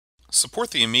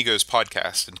Support the Amigos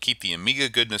podcast and keep the Amiga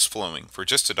goodness flowing for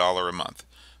just $1 a month.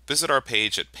 Visit our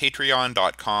page at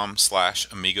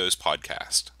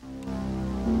patreon.com/AmigosPodcast.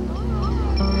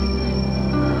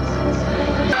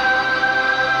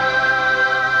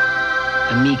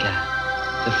 Amiga,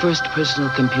 the first personal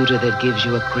computer that gives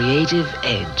you a creative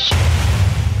edge.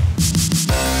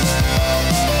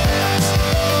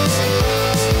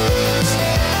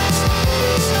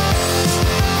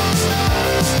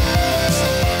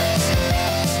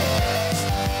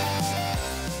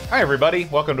 Hi everybody,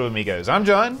 welcome to Amigos. I'm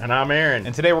John. And I'm Aaron.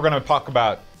 And today we're going to talk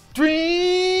about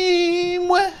Dreamweb.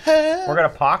 We're going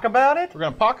to talk about it? We're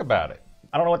going to talk about it.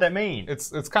 I don't know what that means.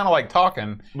 It's kind of like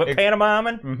talking. But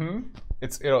pantomiming? Mm-hmm.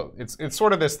 It's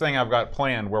sort of this thing I've got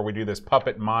planned where we do this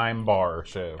puppet mime bar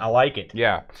show. I like it.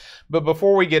 Yeah. But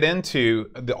before we get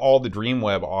into all the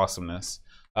Dreamweb awesomeness,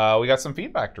 we got some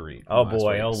feedback to read. Oh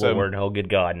boy, oh Lord, oh good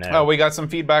God, no. Oh, we got some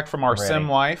feedback from our Sim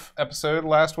Life episode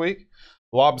last week.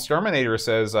 Lobsterminator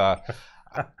says,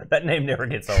 that name never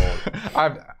gets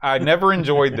old. I never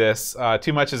enjoyed this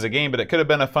too much as a game, but it could have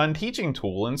been a fun teaching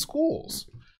tool in schools.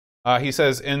 He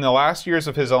says, in the last years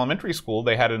of his elementary school,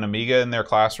 they had an Amiga in their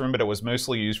classroom, but it was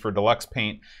mostly used for deluxe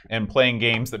paint and playing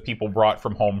games that people brought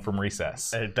from home from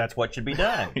recess. That's what should be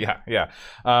done. Yeah.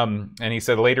 And he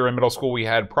said, later in middle school, we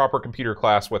had proper computer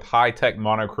class with high-tech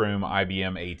monochrome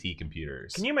IBM AT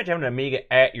computers. Can you imagine having an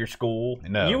Amiga at your school?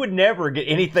 No. You would never get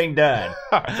anything done.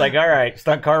 It's like, all right,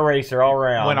 stunt car racer all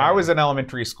around. When I was in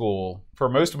elementary school, for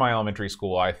most of my elementary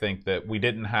school, I think that we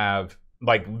didn't have...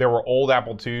 Like, there were old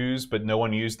Apple IIs, but no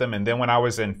one used them. And then when I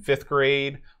was in 5th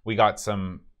grade, we got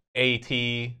some AT.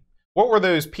 What were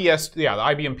those PS? Yeah, the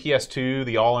IBM PS2,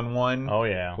 the all-in-one. Oh,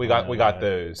 yeah. We got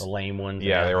those. The lame ones.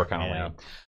 Yeah, they were kind of lame.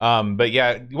 But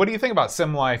yeah, what do you think about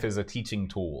Sim Life as a teaching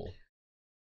tool?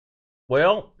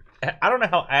 Well, I don't know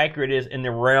how accurate it is in the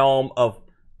realm of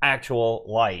actual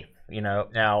life. You know,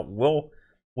 now, Will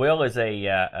is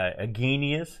a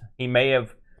genius. It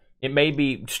may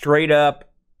be straight up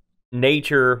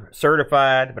nature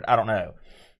certified, but I don't know.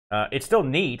 It's still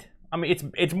neat. I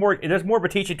mean, it's more. There's more of a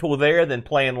teaching tool there than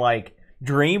playing like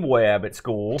Dreamweb at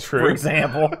school, for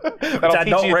example, which I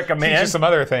don't recommend. Teach you some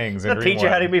other things. It'll teach you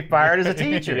how to be fired as a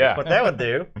teacher. Yeah. What that would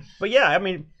do. But yeah, I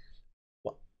mean,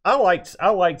 I liked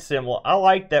Simla. I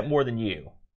liked that more than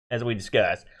you, as we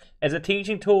discussed. As a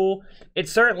teaching tool,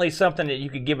 it's certainly something that you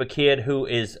could give a kid who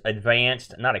is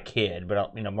advanced, not a kid,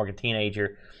 but more like a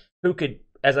teenager, who could.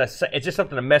 As I say, it's just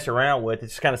something to mess around with.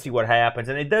 It's just kind of see what happens,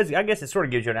 and it does. I guess it sort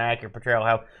of gives you an accurate portrayal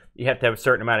how you have to have a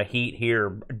certain amount of heat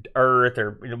here, earth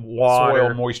or water,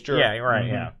 soil, moisture. Yeah, right.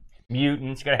 Mm-hmm. Yeah,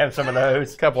 mutants. Got to have some of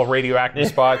those. A couple of radioactive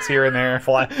spots here and there.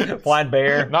 Flying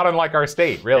bear. Not unlike our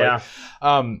state, really. Yeah.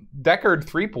 Deckard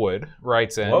Threepwood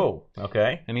writes in. Whoa.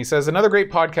 Okay. And he says, another great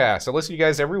podcast. I listen to you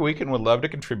guys every week and would love to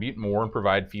contribute more and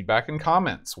provide feedback and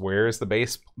comments. Where is the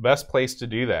best place to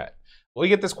do that? We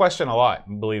get this question a lot,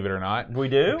 believe it or not. We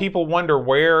do? People wonder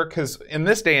where, because in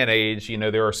this day and age,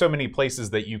 there are so many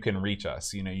places that you can reach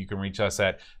us. You can reach us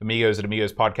at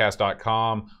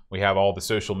amigospodcast.com. We have all the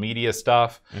social media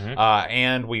stuff. Mm-hmm.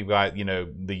 And we've got, the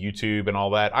YouTube and all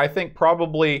that. I think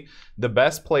probably the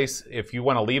best place, if you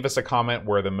want to leave us a comment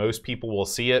where the most people will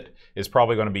see it, is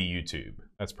probably going to be YouTube.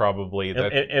 That's probably...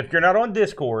 If you're not on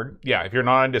Discord. Yeah, if you're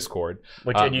not on Discord.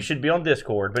 Which you should be on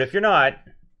Discord. But if you're not...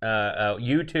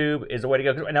 YouTube is the way to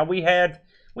go. Now we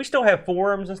still have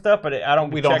forums and stuff, but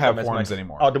we don't have forums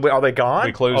anymore. Oh, are they gone?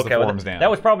 We closed the forums down. That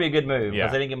was probably a good move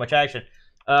because they didn't get much action.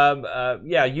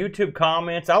 Yeah, YouTube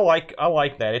comments. I like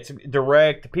that. It's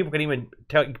direct. People can even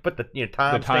put the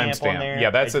timestamp on there.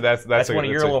 Yeah, that's one of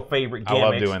your little favorite gimmicks. I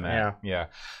love doing that. Yeah.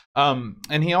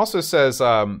 And he also says.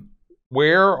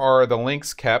 Where are the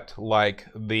links kept, like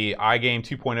the iGame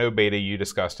 2.0 beta you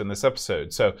discussed in this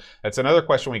episode? So that's another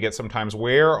question we get sometimes.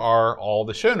 Where are all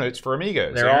the show notes for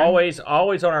Amigos? They're always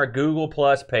on our Google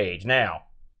Plus page. Now,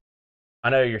 I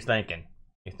know you're thinking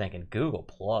Google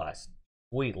Plus,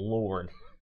 sweet Lord.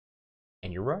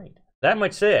 And you're right. That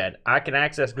much said, I can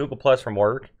access Google Plus from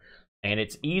work, and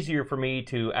it's easier for me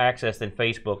to access than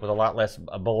Facebook with a lot less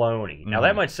baloney. Now,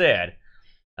 that much said,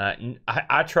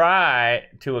 I try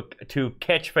to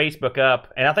catch Facebook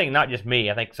up, and I think not just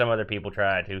me. I think some other people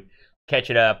try to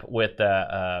catch it up with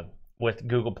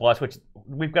Google Plus, which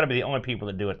we've got to be the only people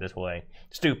that do it this way,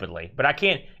 stupidly. But I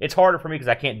can't. It's harder for me because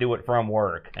I can't do it from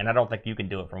work, and I don't think you can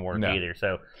do it from work either.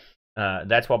 So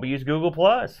that's why we use Google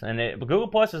Plus, and Google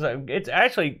Plus it's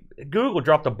actually Google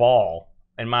dropped the ball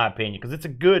in my opinion because it's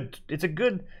a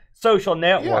good social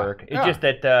network. It's just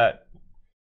that.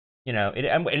 You know,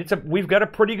 we've got a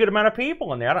pretty good amount of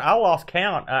people in there. I lost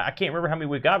count. I can't remember how many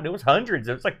we've got, but it was hundreds.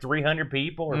 It was like 300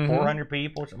 people or 400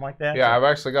 people, something like that. Yeah, so, I've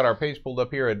actually got our page pulled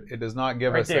up here. It does not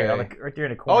give us there, a... right there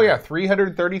in the corner. Oh, yeah,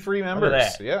 333 members. Look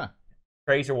at that. Yeah.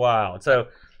 Crazy wild. So,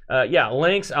 yeah,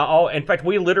 links. In fact,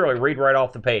 we literally read right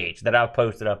off the page that I've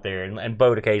posted up there, and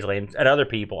Bo occasionally, and other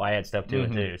people I add stuff to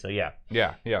it too. So yeah.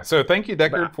 Yeah. So thank you,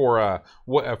 Deckard,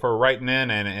 for writing in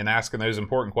and asking those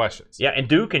important questions. Yeah, and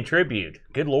do contribute.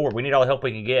 Good Lord, we need all the help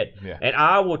we can get. Yeah. And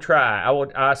I will try.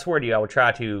 I swear to you, I will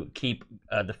try to keep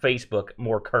the Facebook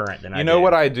more current than I do. You know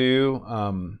what I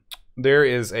do? There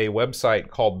is a website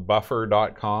called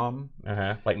buffer.com.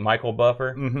 Like Michael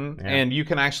Buffer. Yeah. And you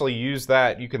can actually use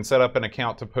that. You can set up an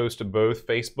account to post to both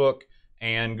Facebook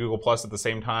and Google Plus at the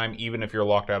same time, even if you're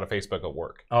locked out of Facebook at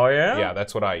work. Oh, yeah? Yeah,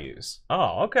 that's what I use.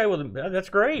 Oh, okay. Well, that's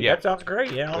great. Yeah. That sounds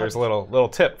great. Yeah. There's a little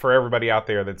tip for everybody out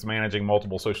there that's managing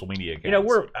multiple social media accounts. You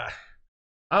know,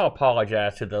 I'll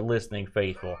apologize to the listening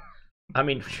faithful. I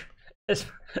mean,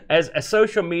 as a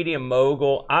social media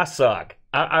mogul, I suck.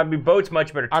 I mean, Boat's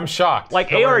much better. I'm shocked.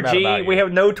 Like ARG, we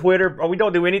have no Twitter. We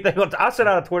don't do anything. I sent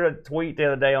out a Twitter tweet the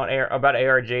other day about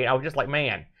ARG. I was just like,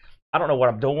 man, I don't know what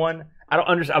I'm doing. I don't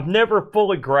understand. I've never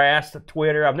fully grasped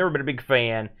Twitter. I've never been a big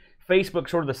fan.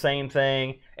 Facebook's sort of the same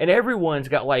thing. And everyone's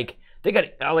got they got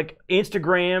like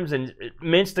Instagrams and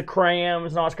Minstagrams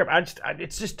and all that crap.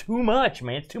 It's just too much,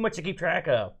 man. It's too much to keep track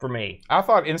of for me. I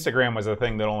thought Instagram was a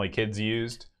thing that only kids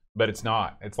used. But it's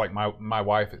not. It's like my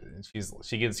wife.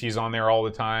 She's on there all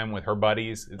the time with her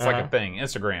buddies. It's like a thing.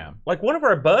 Instagram. Like one of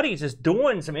our buddies is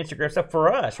doing some Instagram stuff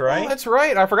for us, right? Oh, that's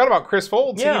right. I forgot about Chris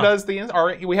Folds. Yeah. He does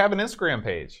we have an Instagram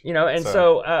page. You know,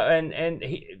 and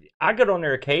I get on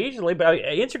there occasionally, but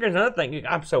Instagram's another thing.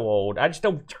 I'm so old. I just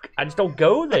don't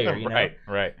go there. You know?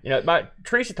 Right. You know,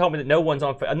 Teresa told me that no one's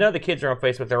on. None of the kids are on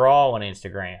Facebook. They're all on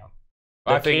Instagram.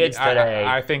 I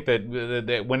think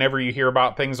that whenever you hear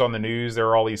about things on the news, there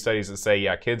are all these studies that say,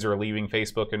 yeah, kids are leaving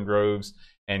Facebook in droves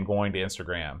and going to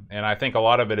Instagram. And I think a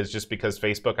lot of it is just because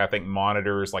Facebook, I think,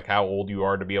 monitors like how old you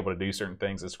are to be able to do certain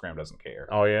things. Instagram doesn't care.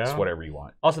 Oh, yeah? It's whatever you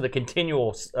want. Also, the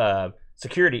continual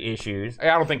security issues. I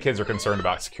don't think kids are concerned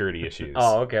about security issues.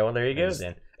 Oh, okay. Well, there you go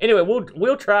then. Anyway,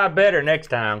 we'll try better next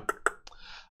time.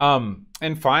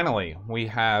 And finally, we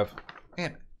have...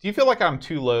 Man, do you feel like I'm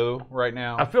too low right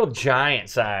now? I feel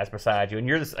giant size beside you, and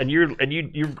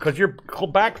you because you're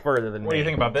back further than me. What do you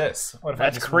think about this? What if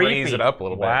That's I just creepy. raise it up a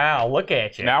little bit? Wow, look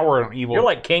at you. Now we're on evil. You're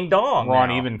like King Dong. We're on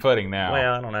even footing now.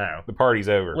 Well, I don't know. The party's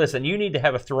over. Listen, you need to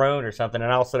have a throne or something,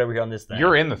 and I'll sit over here on this thing.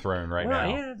 You're in the throne right now.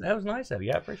 Yeah, that was nice of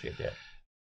you. I appreciate that.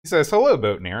 He says, hello,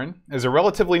 Boat and Aaron. As a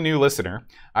relatively new listener,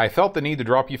 I felt the need to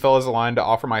drop you fellas a line to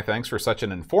offer my thanks for such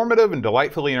an informative and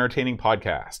delightfully entertaining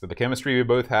podcast. The chemistry we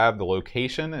both have, the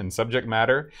location and subject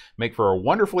matter, make for a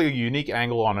wonderfully unique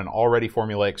angle on an already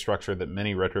formulaic structure that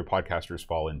many retro podcasters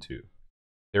fall into.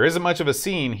 There isn't much of a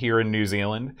scene here in New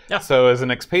Zealand, so as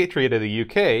an expatriate of the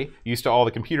UK, used to all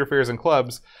the computer fairs and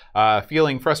clubs,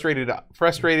 feeling frustratingly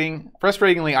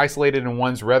isolated in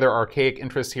one's rather archaic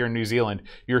interests here in New Zealand,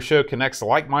 your show connects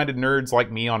like-minded nerds like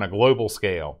me on a global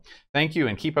scale. Thank you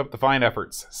and keep up the fine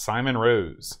efforts. Simon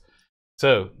Rose.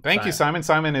 So, thank you, Simon.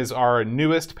 Simon is our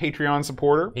newest Patreon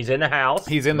supporter. He's in the house.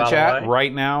 He's in the chat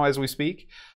right now as we speak.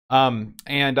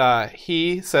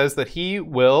 He says that he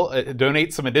will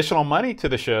donate some additional money to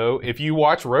the show if you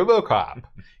watch RoboCop.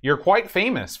 You're quite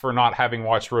famous for not having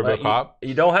watched RoboCop.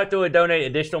 You don't have to donate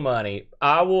additional money.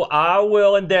 I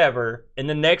will endeavor in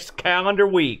the next calendar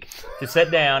week to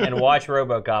sit down and watch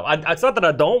RoboCop. It's not that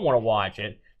I don't want to watch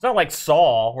it. It's not like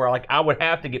Saw, where I would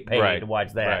have to get paid to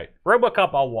watch that. Right.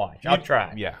 RoboCop, I'll watch. I'll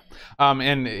try. Yeah.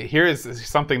 And here is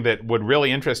something that would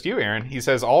really interest you, Aaron. He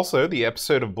says also the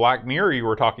episode of Black Mirror you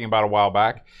were talking about a while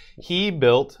back, he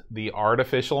built the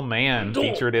artificial man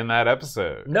featured in that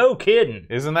episode. No kidding.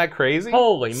 Isn't that crazy?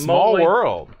 Holy Small moly.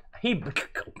 world.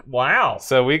 Wow.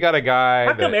 So we got a guy.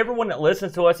 How come everyone that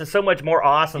listens to us is so much more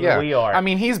awesome than we are? I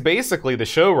mean, he's basically the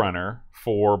showrunner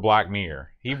for Black Mirror.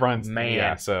 He runs. Man.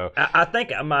 Yeah. So I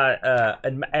think my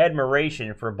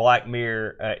admiration for Black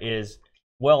Mirror is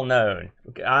well known.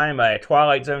 I'm a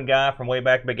Twilight Zone guy from way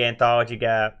back, big anthology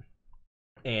guy,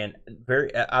 and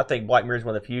I think Black Mirror is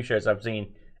one of the few shows I've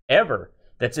seen ever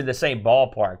that's in the same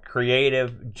ballpark.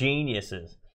 Creative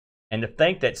geniuses. And to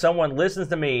think that someone listens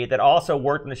to me that also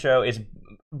worked in the show is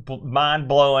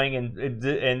mind-blowing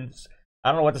and I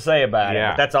don't know what to say about it,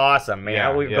 but that's awesome, man.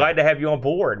 Yeah, We're glad to have you on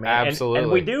board, man. Absolutely.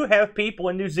 And we do have people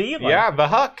in New Zealand. Yeah, the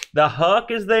Huck. The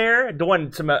Huck is there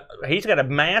doing some. He's got a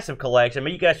massive collection. I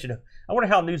mean, you guys should. I wonder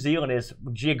how New Zealand is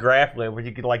geographically, where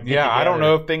you could like. Get I don't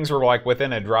together. know if things were like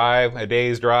within a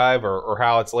day's drive, or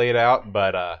how it's laid out,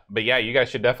 but yeah, you guys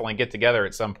should definitely get together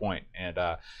at some point and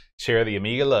share the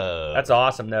Amiga love. That's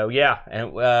awesome, though. Yeah,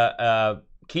 and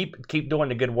keep doing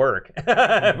the good work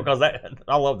because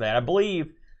I love that. I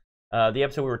believe. The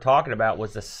episode we were talking about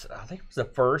was this. I think it was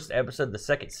the first episode of the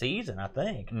second season. I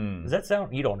think. Does that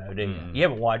sound? You don't know, do you? You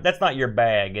haven't watched. That's not your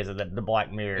bag, is it? The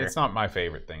Black Mirror. It's not my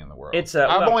favorite thing in the world. It's.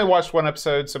 I've only watched one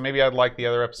episode, so maybe I'd like the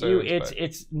other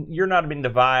episodes. You're not into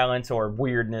violence or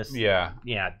weirdness. Yeah.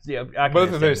 Yeah.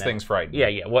 Both of those things frighten me.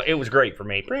 Yeah. Well, it was great for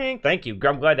me. Thank you.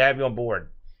 I'm glad to have you on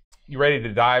board. You ready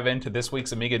to dive into this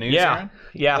week's Amiga news? Yeah. Aaron?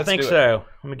 Yeah, I think so.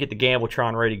 Let me get the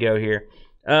Gambletron ready to go here.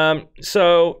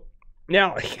 So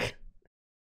now.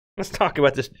 Let's talk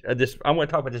about this. I want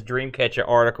to talk about this Dreamcatcher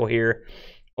article here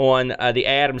on the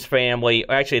Addams Family.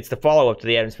 Actually, it's the follow-up to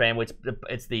the Addams Family.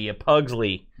 It's the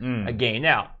Pugsley game.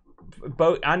 Now,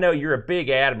 I know you're a big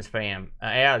Addams Family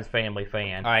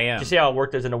fan. I am. Did you see how it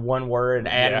worked as in a one word, an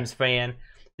Addams fan?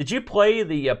 Did you play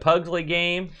the Pugsley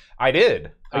game? I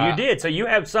did. Oh, you did. So you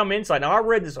have some insight. Now, I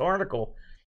read this article,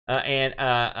 and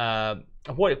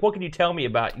what can you tell me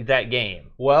about that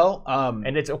game? Well,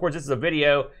 and it's of course this is a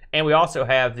video, and we also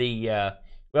have the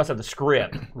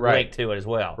script linked to it as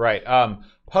well. Right.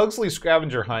 Pugsley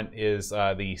Scavenger Hunt is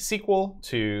the sequel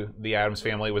to the Addams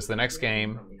Family. It was the next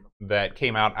game that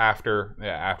came out after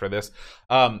this.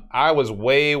 I was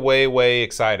way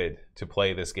excited to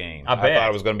play this game. I bet. thought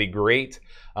it was going to be great.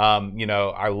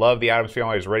 I love the Addams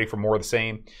Family. I was ready for more of the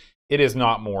same. It is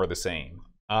not more of the same.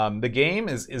 The game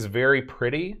is very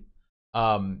pretty.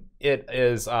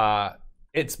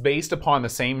 It's based upon the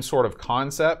same sort of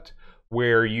concept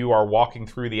where you are walking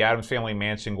through the Addams Family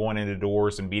mansion, going into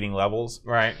doors and beating levels.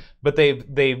 Right. But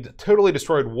they've totally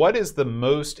destroyed what is the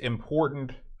most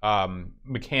important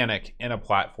mechanic in a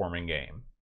platforming game.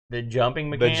 The jumping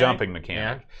mechanic? The jumping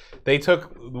mechanic. Yeah. They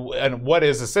took what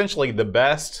is essentially the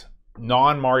best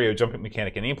non-Mario jumping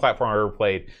mechanic in any platform I've ever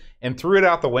played and threw it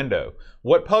out the window.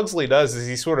 What Pugsley does is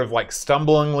he sort of like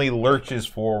stumblingly lurches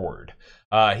forward.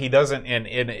 He doesn't, and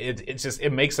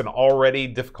it makes an already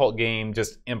difficult game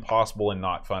just impossible and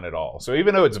not fun at all. So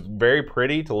even though it's very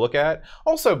pretty to look at,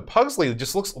 also Pugsley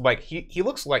just looks like he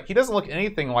doesn't look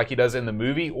anything like he does in the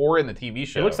movie or in the TV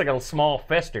show. It looks like a small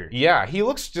fester. Yeah, he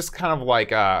looks just kind of like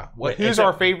who's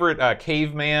our favorite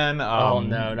caveman? Oh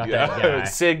no, not that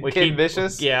guy. Kid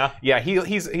Vicious. Yeah,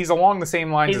 he's along the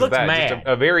same lines as that. Mad. Just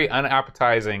a very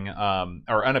unappetizing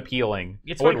or unappealing.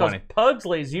 It's funny because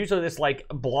Pugsley is usually this like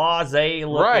blasé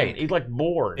looking. Right. He's like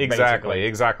bored.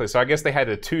 Exactly. So I guess they had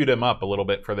to toot him up a little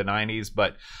bit for the 90s,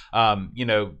 but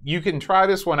you can try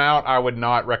this one out. I would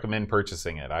not recommend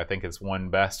purchasing it. I think it's one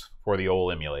best for the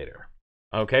old emulator.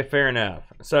 Okay, fair enough.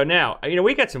 So now,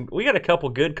 we got a couple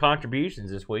good contributions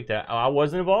this week that I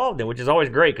wasn't involved in, which is always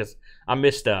great because I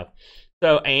miss stuff.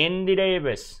 So Andy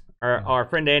Davis, our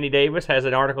friend Andy Davis, has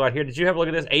an article out here. Did you have a look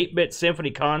at this 8-bit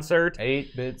symphony concert?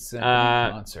 8-bit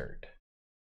symphony concert.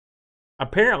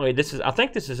 Apparently, this is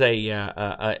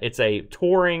a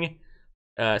touring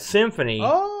symphony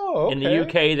in the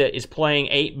UK that is playing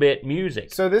 8-bit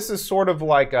music. So this is sort of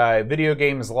like Video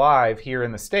Games Live here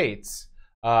in the States,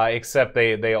 except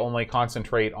they only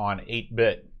concentrate on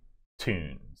 8-bit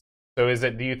tunes. So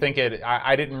do you think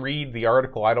I didn't read the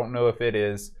article. I don't know if it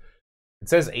is. It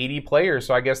says 80 players,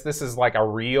 so I guess this is like a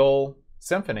real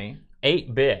symphony.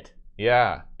 8-bit.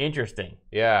 Yeah. Interesting.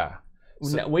 Yeah.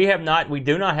 So, we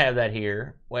do not have that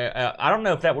here. Well, I don't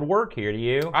know if that would work here. Do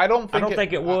you? I don't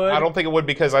think it would. I don't think it would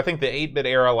because I think the 8-bit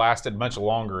era lasted much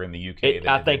longer in the UK.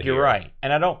 I think you're right,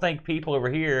 and I don't think people over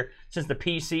here, since the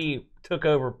PC took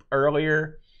over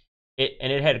earlier,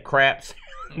 it had craps.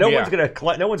 No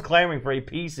one's clamoring for a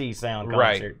PC sound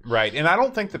concert. Right. And I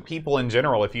don't think that people in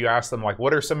general, if you ask them like,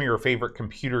 what are some of your favorite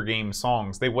computer game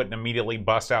songs, they wouldn't immediately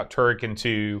bust out Turrican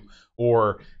 2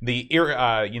 or the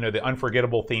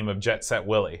unforgettable theme of Jet Set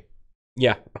Willy.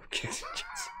 Yeah.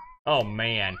 Oh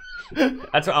man,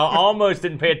 I almost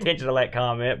didn't pay attention to that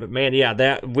comment, but man, yeah,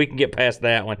 that we can get past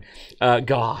that one.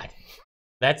 God.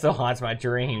 That still haunts my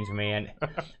dreams, man.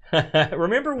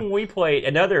 Remember when we played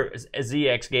another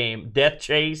ZX game, Death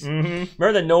Chase? Mm-hmm.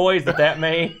 Remember the noise that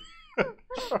made?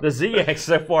 The ZX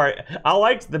so far, I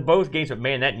like both games, but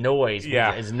man, that noise is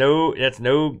that's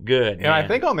no good. And I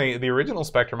think on the original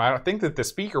Spectrum, I don't think that the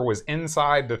speaker was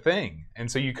inside the thing,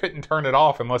 and so you couldn't turn it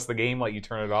off unless the game let you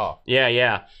turn it off.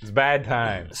 Yeah. It's bad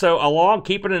times. So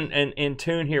keeping in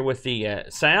tune here with the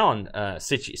sound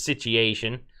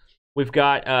situation, we've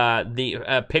got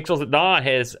the Pixels at Dawn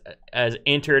has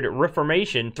entered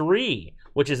Reformation 3,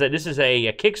 which is this is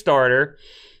a Kickstarter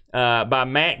by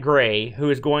Matt Gray,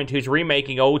 who's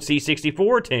remaking old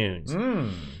C64 tunes,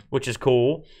 which is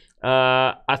cool.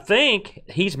 I think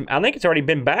it's already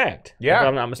been backed. Yeah, if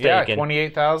I'm not mistaken. Yeah,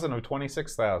 28,000 of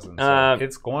 26,000. So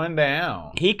it's going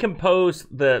down. He composed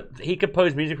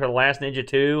music for The Last Ninja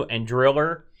 2 and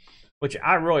Driller, which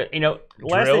I really,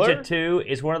 Last Ninja 2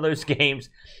 is one of those games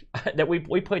that we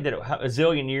played that a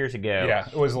zillion years ago. Yeah,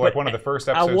 it was like one of the first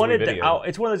episodes we videoed.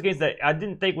 It's one of those games that I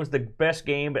didn't think was the best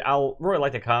game, but I really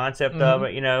like the concept of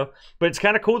it, But it's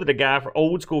kind of cool that a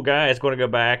old school guy is going to go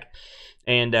back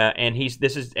and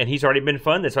he's already been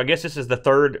funded. So I guess this is the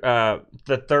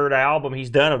third album he's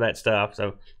done of that stuff.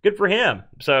 So good for him.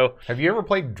 So have you ever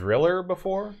played Driller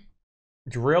before?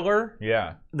 Driller?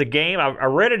 Yeah. The game I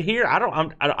read it here.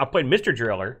 I played Mr.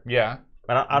 Driller. Yeah.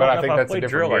 But I don't know think if that's played a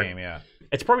different Driller. game. Yeah.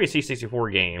 It's probably a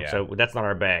C64 game, so that's not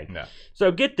our bag. No.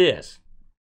 So get this.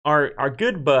 Our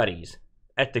good buddies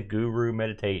at the Guru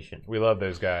Meditation. We love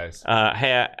those guys.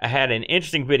 Had an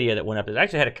interesting video that went up. They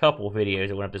actually had a couple of videos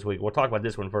that went up this week. We'll talk about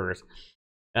this one first.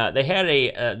 They had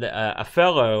a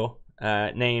fellow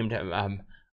named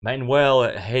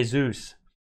Manuel Jesus,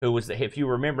 who was, if you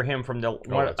remember him from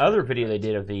the other video they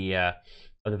did of the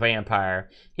vampire,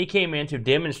 he came in to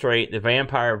demonstrate the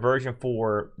vampire version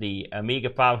for the Amiga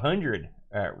 500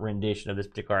 rendition of this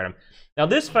particular item. Now,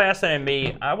 this fascinated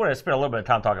me. I want to spend a little bit of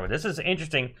time talking about this. This is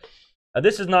interesting.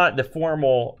 This is not the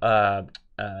formal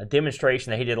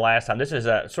demonstration that he did last time. This is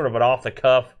sort of an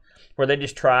off-the-cuff where they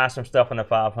just try some stuff on the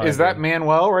 500. Is that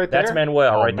Manuel right there? That's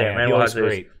Manuel right there. Manuel is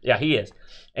great. Yeah, he is.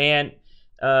 And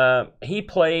he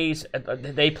plays.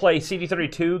 They play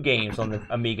CD32 games on the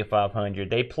Amiga 500.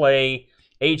 They play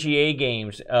AGA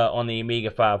games on the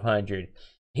Amiga 500.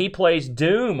 He plays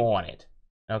Doom on it.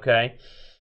 Okay,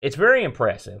 it's very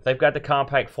impressive. They've got the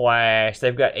compact flash.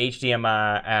 They've got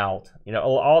HDMI out.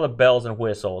 All the bells and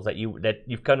whistles that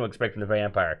you've come to expect from the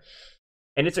Vampire.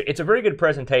 And it's a very good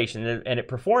presentation, and it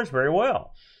performs very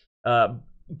well.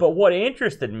 But what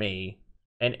interested me,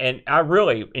 and I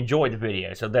really enjoyed the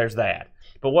video, so there's that.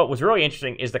 But what was really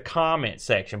interesting is the comment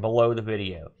section below the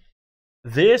video.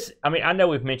 I know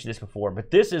we've mentioned this before,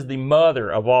 but this is the mother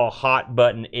of all hot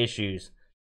button issues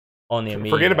on the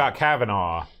Amiga. Forget about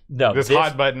Kavanaugh. No, this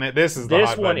hot button. This is the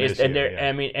hot button issue.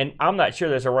 And I'm not sure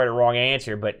there's a right or wrong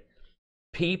answer, but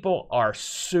people are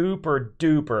super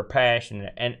duper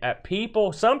passionate, and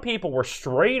some people were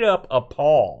straight up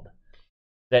appalled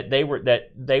that they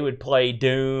would play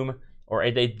Doom, or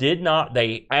they did not.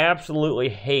 They absolutely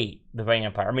hate the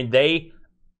Vampire. I mean, they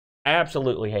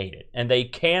absolutely hate it, and they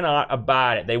cannot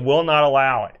abide it. They will not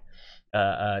allow it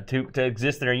to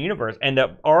exist in their universe. And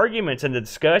the arguments and the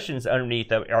discussions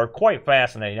underneath of it are quite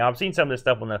fascinating. Now, I've seen some of this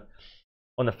stuff on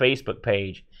the Facebook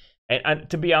page, and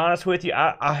to be honest with you,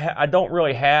 I don't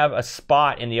really have a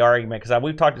spot in the argument, because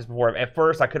we've talked this before. At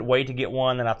first, I couldn't wait to get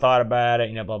one, then I thought about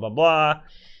it, blah blah blah.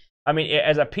 I mean,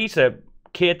 as a piece of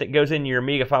kit that goes in your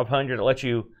Amiga 500 that lets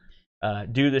you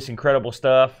do this incredible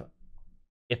stuff,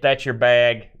 if that's your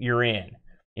bag, you're in.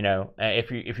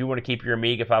 If you want to keep your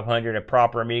Amiga 500 a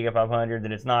proper Amiga 500,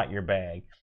 then it's not your bag.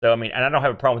 So, I mean, and I don't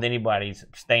have a problem with anybody's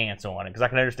stance on it, because I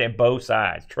can understand both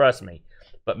sides, trust me.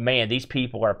 But man, these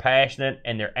people are passionate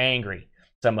and they're angry.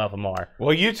 Some of them are.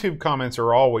 Well, YouTube comments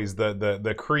are always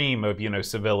the cream of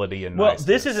civility and niceness. Well,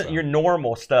 this isn't your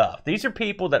normal stuff. These are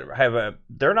people that have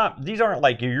these aren't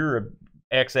like you're a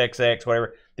XXX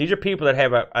whatever. These are people that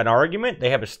have an argument.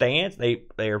 They have a stance. They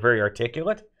are very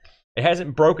articulate. It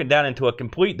hasn't broken down into a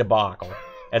complete debacle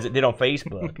as it did on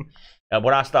Facebook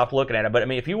when I stopped looking at it. But I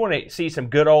mean, if you want to see some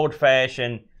good old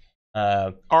fashioned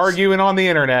arguing on the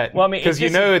internet, well, I mean, because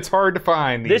it's hard to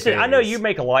find these days. I know you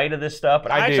make light of this stuff,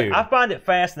 but I find it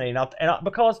fascinating,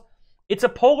 because it's a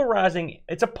polarizing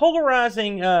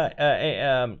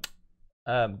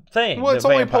thing. Well, it's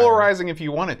only polarizing if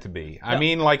you want it to be. I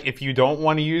mean, like, if you don't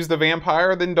want to use the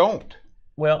Vampire, then don't.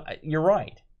 Well, you're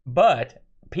right, but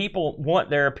people want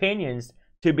their opinions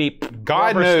to be.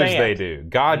 God knows they do.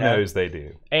 God knows they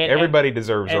do. And everybody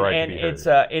deserves the right to be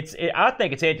heard. I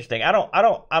think it's interesting.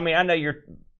 I mean, I know you're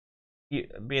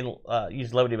being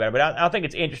used levity about it, but I think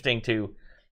it's interesting to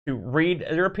read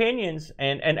their opinions,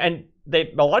 and a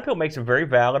lot of people make some very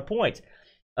valid points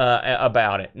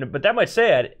about it. But that much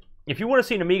said, if you want to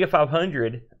see an Amiga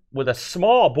 500 with a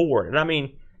small board, and I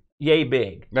mean, yay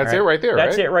big. That's it right there.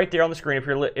 That's right? it right there on the screen.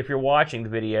 If you're watching the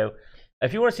video,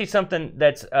 if you want to see something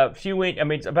that's a few inch, I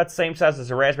mean, it's about the same size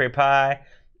as a Raspberry Pi.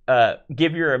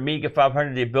 Give your Amiga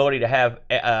 500 the ability to have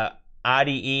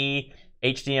IDE,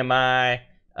 HDMI,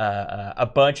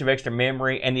 a bunch of extra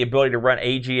memory, and the ability to run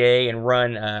AGA and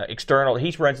run external.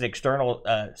 He runs an external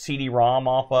CD-ROM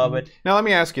off of it. Now let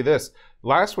me ask you this.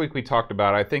 Last week we talked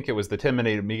about, I think it was the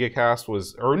 10-minute Amiga cast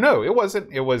was, or no, it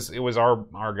wasn't. It was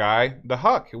our guy, the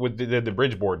Huck, who did the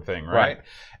bridgeboard thing, right?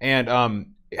 And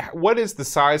what is the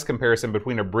size comparison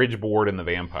between a bridgeboard and the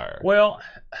Vampire? Well,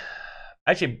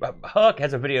 actually, Huck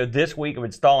has a video this week of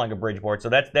installing a bridgeboard, so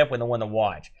that's definitely the one to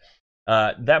watch.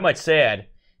 That much said,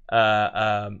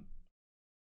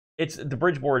 it's the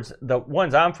bridgeboards. The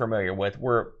ones I'm familiar with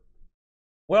were,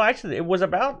 well, actually, it was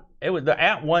the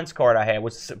at-once card I had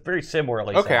was very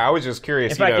similarly. Okay, set. I was just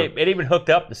curious. In fact, it even hooked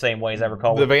up the same way as I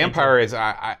recall. The Vampire is.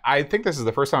 I think this is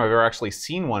the first time I've ever actually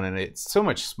seen one, and it's so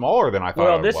much smaller than I thought.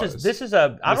 Well, it was. this is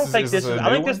a. I think this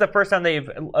is the first time they've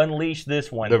unleashed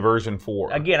this one. The version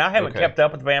 4. Again, I haven't kept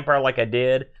up with the Vampire like I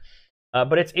did.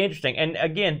 But it's interesting, and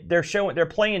again, they're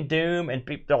playing Doom, and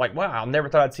they're like, "Wow, I never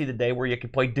thought I'd see the day where you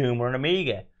could play Doom on an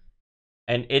Amiga,"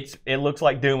 and it looks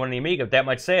like Doom on the Amiga. That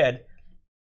much said,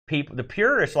 the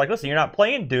purists are like, "Listen, you're not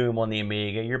playing Doom on the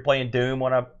Amiga; you're playing Doom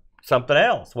on something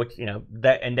else." Which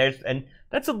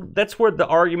that's where the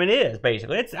argument is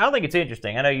basically. I think it's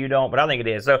interesting. I know you don't, but I think it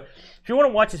is. So if you want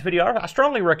to watch this video, I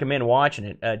strongly recommend watching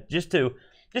it just to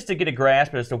get a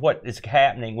grasp as to what is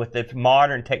happening with the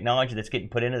modern technology that's getting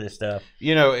put into this stuff.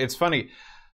 You know, it's funny.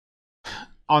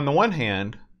 On the one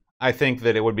hand, I think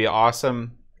that it would be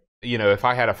awesome, you know, if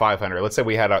I had a 500. Let's say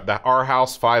we had our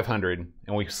house 500,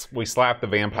 and we slapped the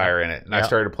Vampire in it, and I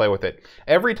started to play with it.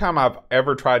 Every time I've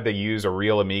ever tried to use a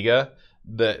real Amiga,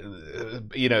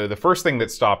 the first thing that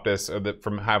stopped us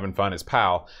from having fun is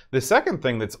PAL. The second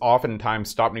thing that's oftentimes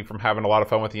stopped me from having a lot of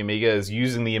fun with the Amiga is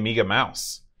using the Amiga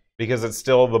mouse. Because it's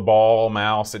still the ball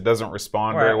mouse, it doesn't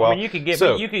respond very well. I mean, you could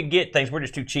get things. We're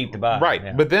just too cheap to buy. Right,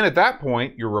 yeah. But then at that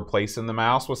point, you're replacing the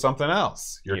mouse with something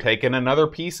else. You're taking another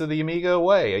piece of the Amiga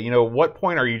away. You know, what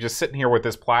point are you just sitting here with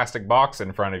this plastic box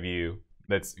in front of you?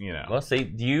 That's, you know. Well,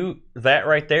 see, that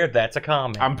right there, that's a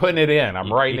comment. I'm putting it in.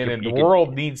 I'm writing it in. The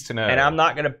world needs to know. And I'm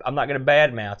not gonna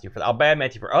badmouth you for that. I'll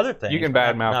badmouth you for other things. You can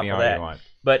badmouth me all you want.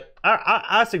 But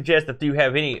I suggest that if you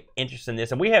have any interest in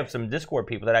this, and we have some Discord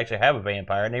people that actually have a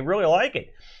Vampire, and they really like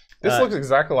it. This looks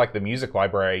exactly like the music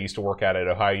library I used to work at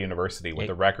Ohio University, with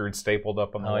the records stapled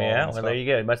up on the wall. Oh yeah, well there you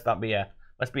go. It must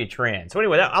be a trend. So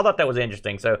anyway, I thought that was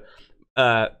interesting. So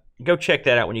go check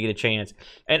that out when you get a chance.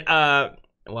 And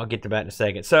I'll get to that in a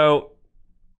second. So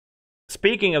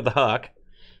speaking of the Huck,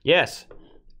 yes,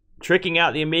 tricking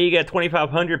out the Amiga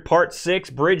 2500 Part 6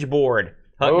 bridgeboard.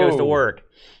 Huck goes to work.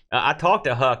 I talked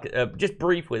to Huck just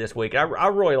briefly this week. I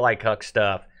really like Huck's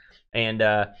stuff, and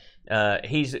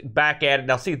he's back at it.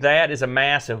 Now, see, that is a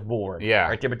massive board,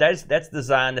 right there. But that's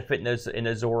designed to fit in those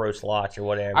Zorro slots or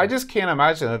whatever. I just can't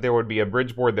imagine that there would be a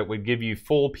bridgeboard that would give you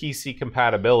full PC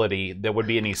compatibility that would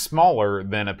be any smaller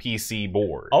than a PC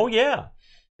board. Oh yeah,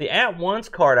 the at-once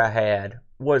card I had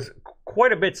was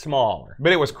quite a bit smaller,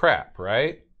 but it was crap,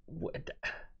 right?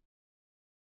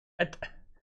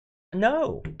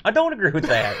 No, I don't agree with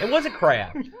that. It wasn't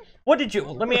crap. What did you?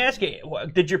 Let me ask you.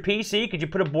 Did your PC? Could you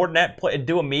put a board in that and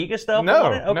do Amiga stuff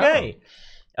on it? Okay.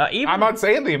 No. I'm not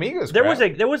saying the Amiga's there crap.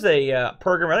 was a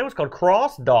program. I think it was called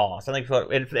Cross DOS. I think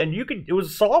and you could. It was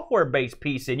a software-based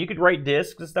PC, and you could write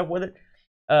disks and stuff with it.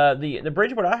 The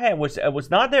bridgeboard I had was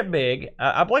not that big.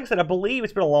 Like I said, I believe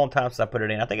it's been a long time since I put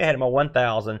it in. I think I had it in my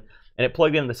 1000. And it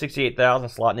plugged in the 68,000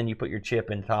 slot, and then you put your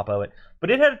chip in top of it. But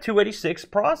it had a 286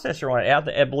 processor on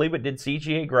it. I believe it did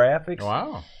CGA graphics.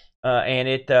 Wow. And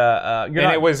it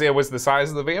it was the size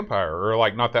of the Vampire, or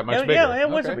like not that much bigger. Yeah, it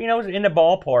was it was in the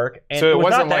ballpark, and so it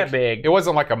wasn't not that big. It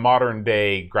wasn't like a modern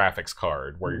day graphics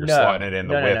card where you're slotting it in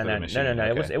the width of the machine. No.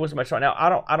 Okay. It was much. Now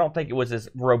I don't think it was as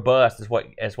robust as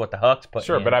what the Huck's put.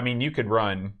 Sure, in. but I mean you could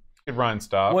run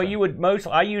stuff. Well,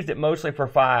 I used it mostly for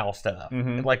file stuff,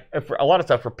 like for a lot of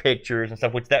stuff for pictures and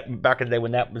stuff. Which that back in the day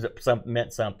when that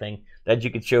meant something, that you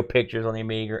could show pictures on the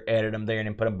Amiga, or edit them there and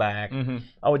then put them back.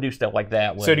 I would do stuff like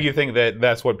that. So do you think that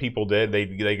that's what people did?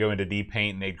 They go into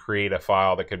DPaint and they'd create a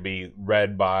file that could be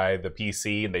read by the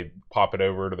PC, and they'd pop it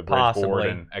over to the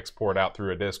bridgeboard and export out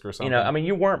through a disk or something. You know, I mean,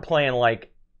 you weren't playing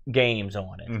like games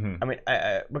on it. I mean,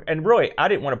 and really, I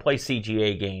didn't want to play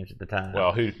CGA games at the time.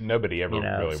 Well, nobody ever really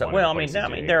wanted to play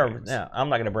CGA games. I'm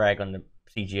not going to brag on the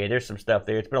CGA. There's some stuff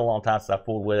there. It's been a long time since I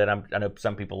fooled with it. I know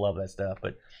some people love that stuff,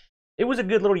 but it was a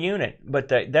good little unit. But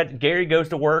that Gary goes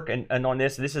to work, and on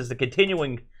this is the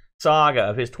continuing saga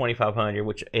of his 2500,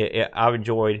 which I've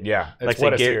enjoyed. Yeah, it's like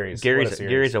what a series.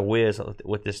 Gary's a whiz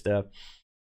with this stuff.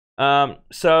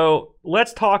 So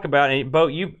let's talk about it. Bo,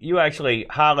 you actually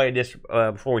highlighted this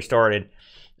before we started.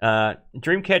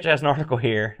 Dreamcatcher has an article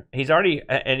here. He's already,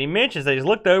 and he mentions that he's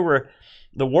looked over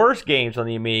the worst games on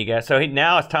the Amiga. So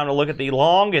now it's time to look at the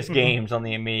longest games on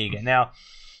the Amiga. Now,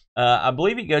 I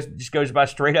believe he just goes by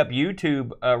straight up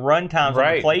YouTube runtimes on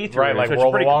the playthroughs, right? Like which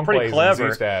World is of Long pretty Plays clever.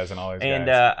 And Zstaz and all those and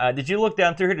guys. Did you look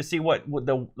down through here to see what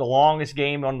the longest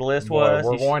game on the list was?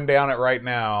 We're going down it right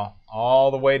now,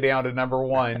 all the way down to number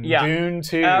 1, Yeah. Dune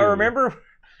 2. I remember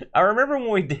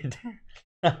when we did.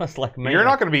 I was like, man, You're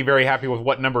not going to be very happy with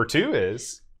what number 2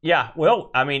 is. Yeah,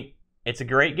 well, I mean, it's a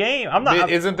great game. I'm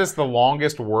not. Isn't this the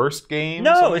longest worst game?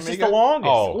 No, it's just the longest.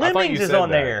 Oh, I thought you Lemmings is said on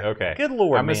that. there. Okay, Good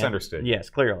Lord, I man. misunderstood. Yes,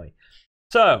 clearly.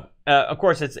 So, of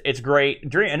course, it's great.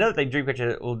 Another thing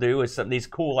Dreamcatcher will do is some of these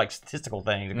cool like statistical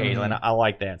things occasionally, and I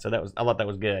like that. So I thought that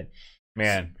was good.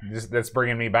 Man, that's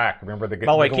bringing me back. Remember the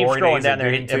By the way, keep glory scrolling days down of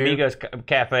there. Dune 2? Amigos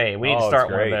Cafe. We need to Oh, start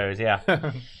it's one of great. those.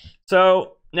 Yeah.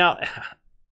 So now,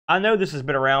 I know this has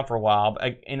been around for a while.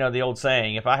 But, the old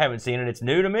saying, if I haven't seen it, it's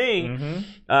new to me.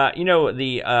 Mm-hmm.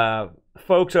 The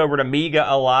folks over at Amiga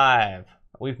Alive,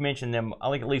 we've mentioned them,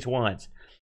 I think, at least once.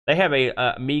 They have a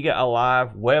Amiga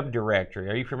Alive web directory.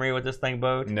 Are you familiar with this thing,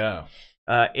 Bo? No.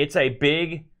 It's a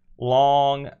big,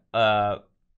 long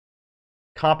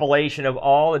compilation of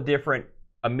all the different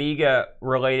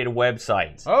Amiga-related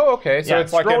websites. Oh, okay. So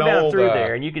it's like scroll an down old. through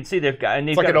there, and you can see they've got. And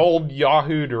It's like an old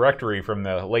Yahoo directory from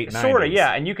the late 90s. Sort of,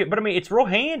 yeah. And you can, but I mean, it's real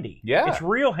handy. Yeah. It's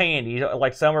real handy.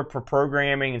 Like some are for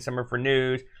programming, and some are for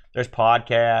news. There's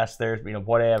podcasts. There's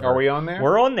whatever. Are we on there?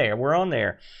 We're on there. We're on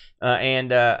there.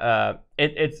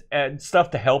 It's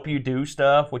stuff to help you do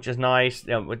stuff, which is nice.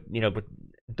 With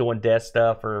doing desk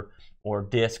stuff or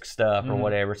disk stuff or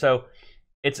whatever. So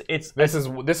this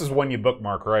is one you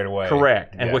bookmark right away.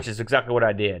 Correct, and Yeah. which is exactly what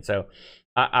I did. So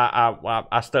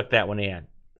I stuck that one in.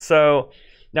 So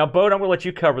now, Bo, I'm going to let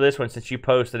you cover this one since you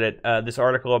posted it. This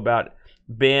article about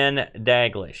Ben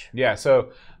Daglish. Yeah,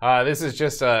 so this is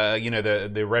just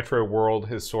the retro world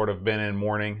has sort of been in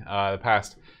mourning the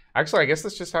past. Actually, I guess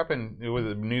this just happened.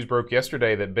 The news broke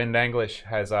yesterday that Ben Daglish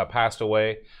has passed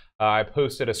away. I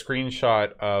posted a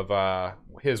screenshot of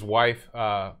his wife.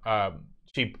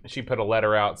 She put a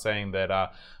letter out saying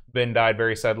that Ben died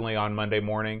very suddenly on Monday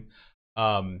morning.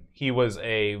 He was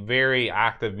a very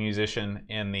active musician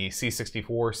in the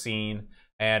C64 scene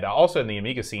and also in the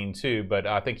Amiga scene too, but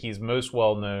I think he's most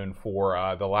well known for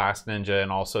The Last Ninja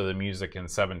and also the music in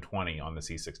 720 on the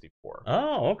C64.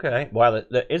 Oh, okay. Wow,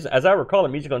 as I recall, the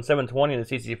music on 720 and the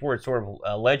C64 is sort of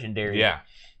a legendary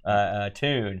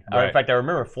tune. Right. In fact, I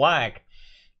remember Flack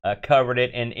covered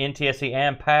it in NTSC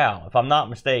and PAL, if I'm not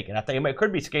mistaken. I think it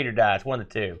could be Skater Die. It's one of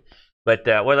the two. But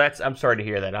I'm sorry to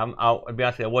hear that. I'll be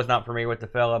honest with you, I was not familiar with the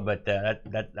fella, but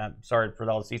I'm sorry for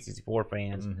all the C64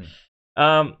 fans.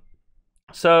 Mm-hmm.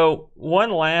 So one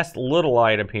last little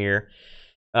item here.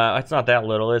 It's not that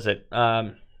little, is it?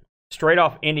 Straight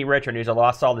off Indie Retro News,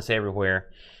 I saw this everywhere.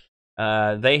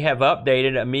 They have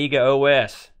updated Amiga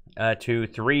OS to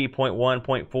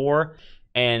 3.1.4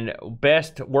 and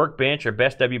Best Workbench or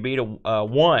Best WB to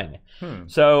 1.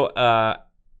 So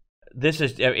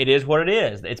it is what it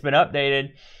is. It's been updated.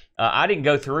 I didn't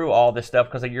go through all this stuff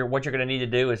because what you're going to need to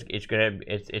do is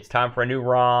it's time for a new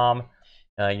ROM.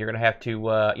 You're going to have to.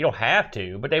 You don't have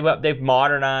to, but they've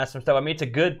modernized some stuff. I mean, it's a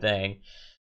good thing.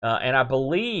 And I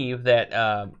believe that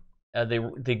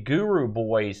the Guru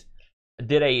Boys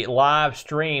did a live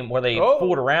stream where they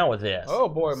fooled around with this. Oh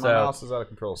boy, my mouse is out of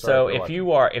control. Sorry if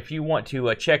you want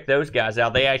to check those guys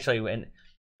out, they actually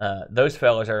those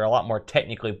fellas are a lot more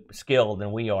technically skilled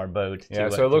than we are, both. Yeah,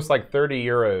 so it looks like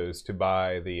 €30 to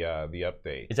buy the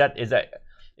update. Is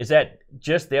that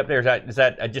just the update, or is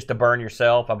that just to burn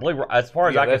yourself? I believe, as far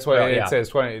as I can that's what tell, it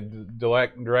says.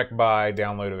 Direct buy,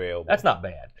 download available. That's not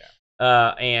bad.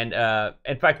 Yeah.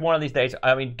 In fact, one of these days,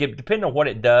 I mean, depending on what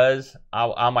it does,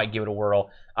 I might give it a whirl.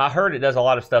 I heard it does a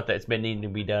lot of stuff that's been needing to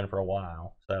be done for a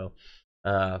while. So,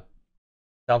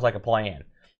 sounds like a plan.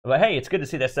 But hey, it's good to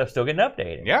see that stuff still getting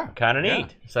updated. Yeah. Kind of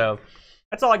neat. So,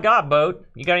 that's all I got, Boat.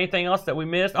 You got anything else that we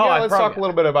missed? Yeah, let's talk a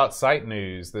little bit about site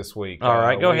news this week. All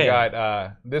right, go ahead. We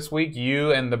got, this week,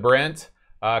 you and the Brent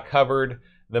covered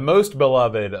the most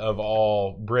beloved of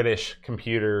all British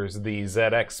computers, the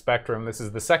ZX Spectrum. This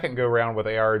is the second go-round with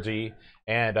ARG,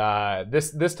 and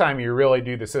this time you really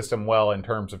do the system well in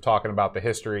terms of talking about the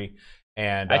history.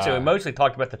 And actually, we mostly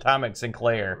talked about the Timex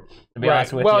Sinclair, to be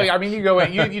honest with you. Well, I mean, you go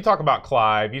in, you talk about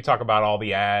Clive, you talk about all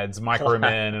the ads,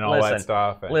 Micromin, and all that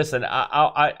stuff. Listen,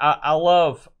 I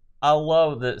love I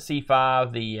love the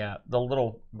C5, the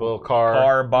little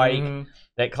car bike. Mm-hmm.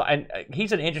 And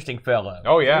he's an interesting fellow.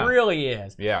 Oh yeah, he really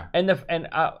is. Yeah. And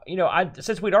you know,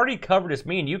 since we'd already covered this,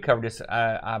 me and you covered this.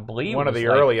 I believe one of the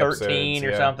like early 13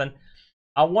 episodes, or something.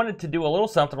 I wanted to do a little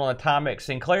something on the Timex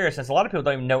Sinclair, since a lot of people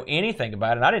don't even know anything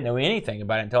about it. And I didn't know anything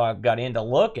about it until I got into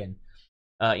looking.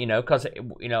 You know, because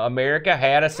you know, America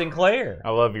had a Sinclair. I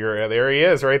love there he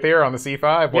is right there on the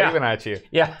C5 waving at you.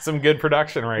 Yeah, some good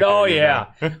production right there. Oh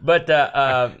yeah, but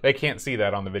they can't see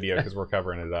that on the video because we're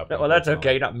covering it up. Well, that's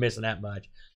okay. You're not missing that much.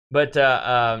 But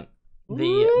but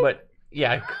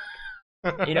yeah.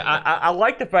 You know, I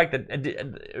like the fact that.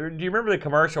 Do you remember the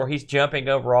commercial where he's jumping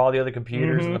over all the other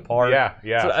computers in the park? Yeah,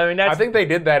 yeah. So, I mean, I think they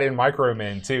did that in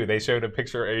Microman too. They showed a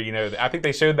picture. You know, I think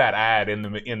they showed that ad in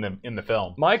the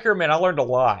film. Microman, I learned a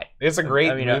lot. It's a great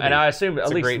movie. And I assume at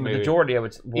least the majority of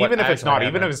it's even if it's not,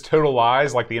 even if it's total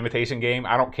lies like the Imitation Game.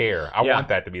 I don't care. I want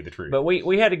that to be the truth. But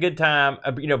we had a good time.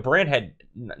 You know, Brent had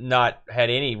not had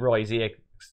any really ZX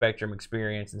Spectrum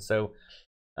experience, and so.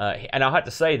 And I'll have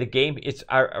to say the game.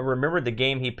 I remember the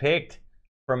game he picked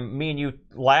from me and you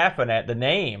laughing at the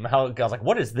name. I was like,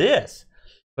 "What is this?"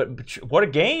 But what a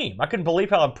game! I couldn't believe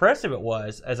how impressive it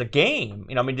was as a game.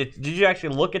 You know, I mean, did you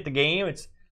actually look at the game? It's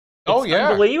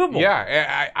unbelievable.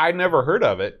 Yeah, I never heard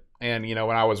of it, and you know,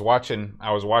 when I was watching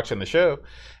the show,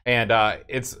 and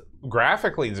it's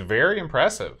graphically it's very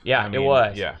impressive. Yeah, I mean, it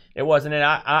was. Yeah, it was, and then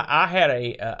I had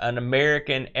an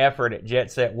American effort at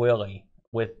Jet Set Willie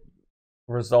with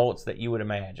results that you would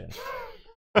imagine.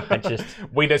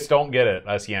 We just don't get it,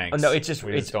 us Yanks. Oh, no, it's just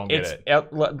we just don't get it.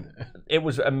 It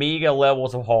was Amiga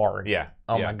levels of hard. Yeah.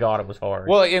 Oh my God, it was hard.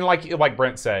 Well, and like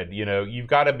Brent said, you know, you've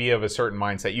got to be of a certain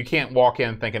mindset. You can't walk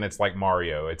in thinking it's like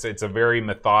Mario. It's a very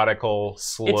methodical,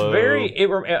 slow. It's very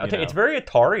it's very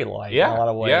Atari-like in a lot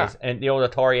of ways. Yeah. And the old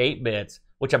Atari 8-bits.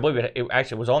 Which I believe it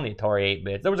actually was on the Atari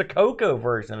 8-bits. There was a Coco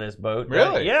version of this boat.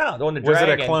 Really? Yeah. The one the was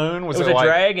Dragon. It a clone? Was it like a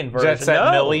Dragon version? Jet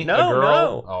Set Millie,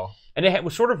 no. Oh. And it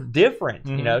was sort of different,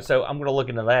 you know. So I'm going to look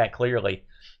into that clearly.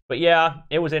 But yeah,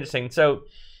 it was interesting. So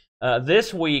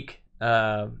this week,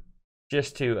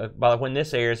 just to by when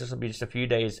this airs, this will be just a few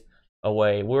days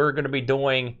away. We're going to be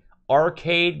doing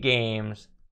arcade games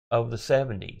of the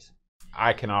 70s.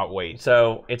 I cannot wait.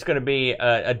 So it's going to be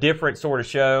a different sort of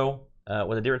show.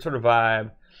 With a different sort of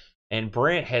vibe, and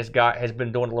Brent has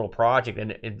been doing a little project,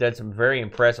 and it did some very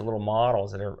impressive little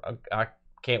models that are. I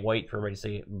can't wait for everybody to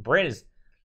see it. Brent is,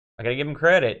 I gotta give him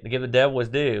credit to give the devil his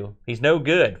due. He's no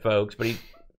good, folks, but he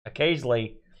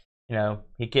occasionally, you know,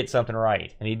 he gets something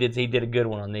right, and he did a good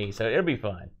one on these, so it'll be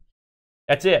fun.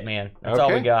 That's it, man. That's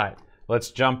all we got.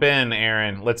 Let's jump in,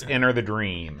 Aaron. Let's enter the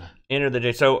dream. Enter the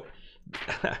dream. So.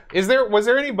 Was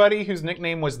there anybody whose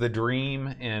nickname was the Dream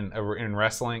in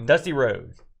wrestling? Dusty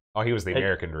Rhodes. Oh, he was the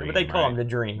American Dream. But they call him the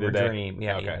Dream. Dream.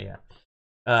 Yeah, okay.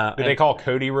 Yeah. Did they call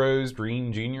Cody Rhodes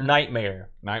Dream Jr.? Nightmare.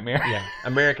 Yeah,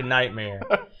 American Nightmare.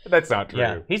 That's not true.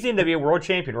 Yeah, he's the NWA World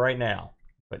Champion right now.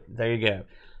 But there you go.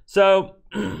 So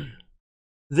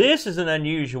this is an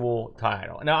unusual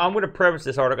title. Now I'm going to preface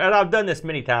this article, and I've done this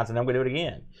many times, and I'm going to do it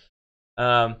again.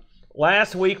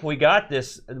 Last week we got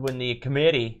this when the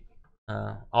committee.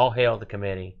 All hail the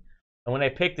committee. And when they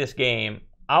picked this game,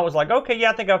 I was like, okay,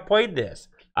 yeah, I think I've played this.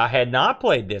 I had not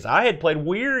played this. I had played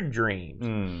Weird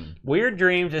Dreams. Weird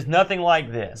Dreams is nothing like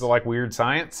this. Is it like Weird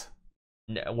Science?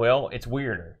 No, well, it's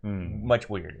weirder. Much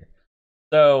weirder.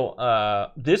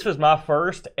 So this was my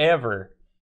first ever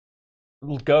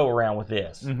go around with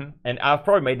this. And I've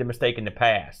probably made the mistake in the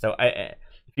past. So if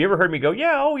you ever heard me go,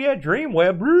 yeah,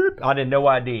 Dreamweb, I had no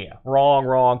idea.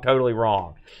 Wrong, totally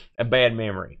wrong. A bad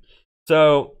memory.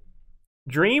 So,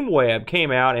 Dreamweb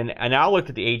came out, and I looked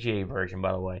at the AGA version,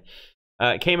 by the way.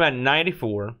 It came out in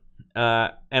 '94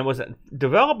 and was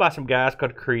developed by some guys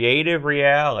called Creative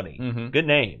Reality. Good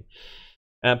name.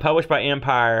 Published by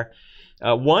Empire.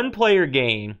 One-player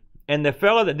game, and the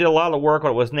fellow that did a lot of the work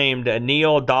on it was named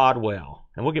Neil Dodwell.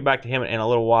 And we'll get back to him in a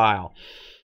little while.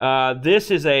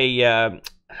 This is it's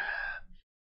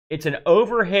an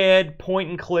overhead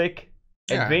point-and-click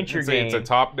adventure game. It's a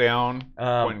top-down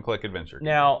point-and-click adventure game.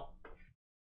 Now,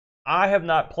 I have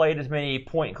not played as many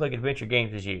point-and-click adventure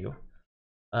games as you.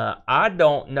 I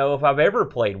don't know if I've ever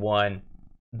played one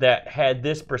that had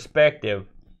this perspective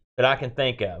that I can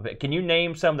think of. Can you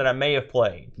name some that I may have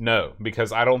played? No,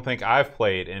 because I don't think I've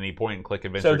played any point-and-click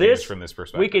adventure games from this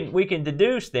perspective. We can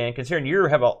deduce then, considering you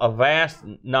have a vast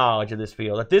knowledge of this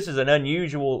field, that this is an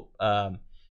unusual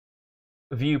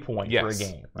viewpoint for a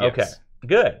game. Okay.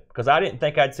 Good, because I didn't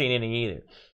think I'd seen any either.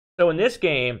 So in this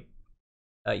game,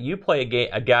 you play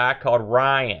a guy called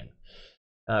Ryan.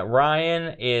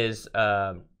 Ryan is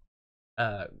has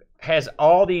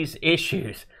all these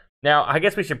issues Now, I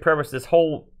guess we should preface this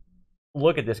whole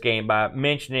look at this game by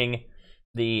mentioning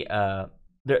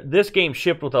this game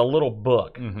shipped with a little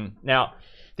book. Now,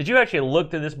 did you actually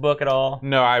look through this book at all?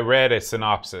 No, I read a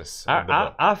synopsis of the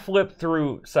book. I flipped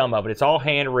through some of it. It's all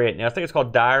handwritten. I think it's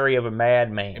called Diary of a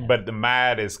Madman. But the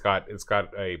mad it's got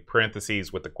a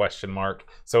parentheses with the question mark,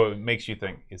 so it makes you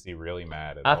think, is he really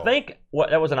mad at all? I think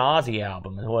that was an Ozzy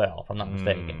album as well, if I'm not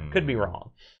mistaken. Could be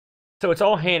wrong. So it's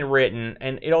all handwritten,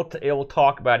 and it'll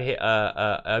talk about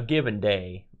a given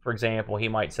day. For example, he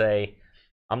might say,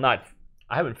 I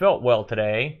haven't felt well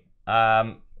today.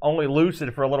 Only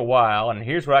lucid for a little while, and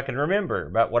here's what I can remember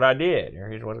about what I did, or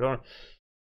here's what's going on.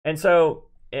 And so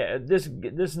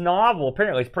this novel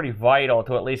apparently is pretty vital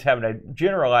to at least having a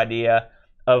general idea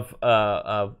of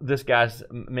this guy's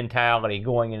mentality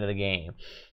going into the game.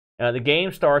 The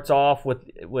game starts off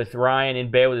with Ryan in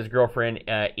bed with his girlfriend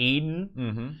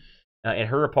Eden in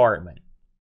her apartment.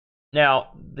 Now,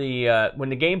 when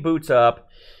the game boots up,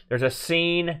 there's a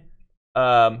scene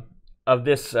of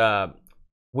this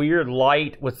weird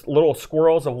light with little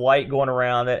swirls of light going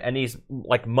around it, and these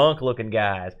like monk-looking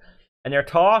guys, and they're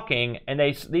talking, and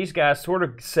these guys sort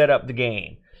of set up the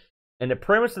game. And the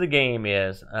premise of the game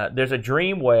is there's a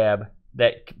Dreamweb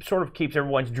that sort of keeps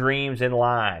everyone's dreams in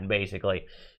line, basically.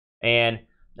 And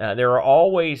there are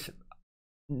always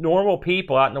normal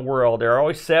people out in the world. There are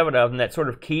always 7 of them that sort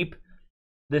of keep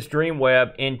this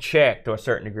Dreamweb in check to a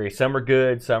certain degree. Some are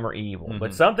good, some are evil.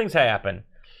 But something's happened.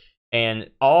 And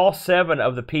all 7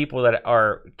 of the people that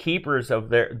are keepers of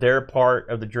their part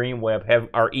of the Dreamweb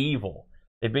are evil.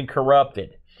 They've been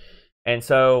corrupted, and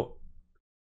so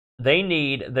they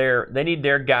need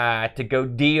their guy to go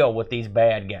deal with these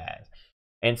bad guys.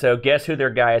 And so, guess who their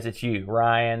guy is? It's you,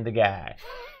 Ryan, the guy.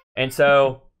 And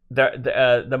so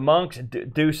the monks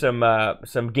do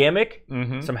some gimmick,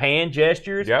 some hand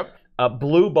gestures. Yep. A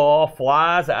blue ball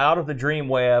flies out of the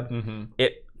Dreamweb.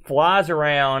 It flies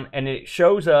around, and it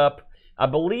shows up, I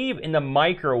believe, in the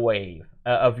microwave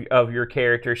of your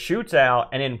character, shoots out,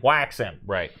 and then whacks him.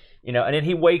 Right. And then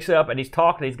he wakes up, and he's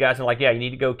talking to these guys, and like, yeah, you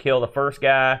need to go kill the first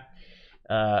guy.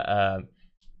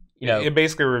 It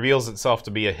basically reveals itself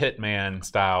to be a Hitman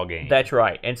style game. That's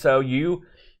right. And so you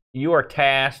are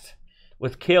tasked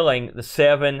with killing the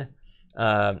 7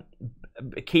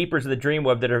 keepers of the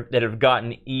Dreamweb that have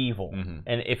gotten evil.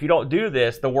 And if you don't do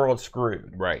this, the world's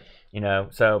screwed. Right.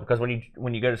 So because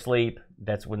when you go to sleep,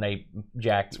 that's when they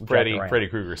jack Freddy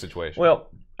Krueger situation. Well,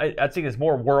 I think it's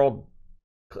more world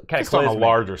cataclysmic. Just on a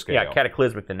larger scale. Yeah,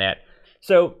 cataclysmic than that.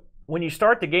 So when you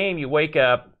start the game, you wake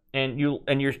up and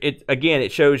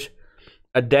it shows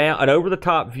an over the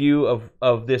top view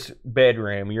of this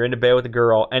bedroom. You're in the bed with the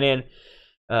girl, and then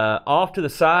off to the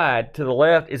side, to the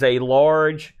left, is a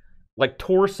large, like,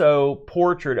 torso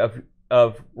portrait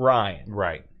of Ryan.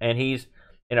 Right. And he's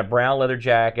in a brown leather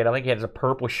jacket. I think he has a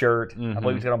purple shirt. I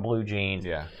believe he's got on blue jeans.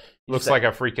 Yeah. Looks like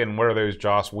a freaking, what are those,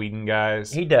 Joss Whedon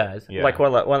guys? He does. Yeah. Like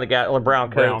one of the guys with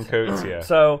brown coats. Brown coats, yeah.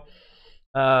 So,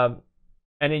 and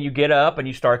then you get up and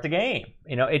you start the game.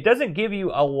 It doesn't give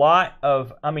you a lot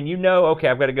of, okay,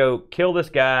 I've got to go kill this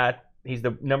guy. He's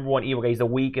the number 1 evil guy. He's the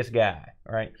weakest guy,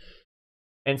 right?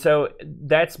 And so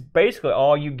that's basically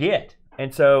all you get.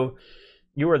 And so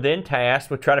you are then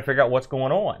tasked with trying to figure out what's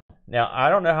going on. Now, I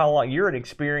don't know how long you're an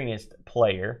experienced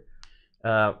player.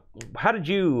 How did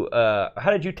you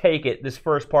take it this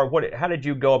first part? How did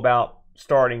you go about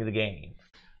starting the game?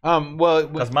 Well,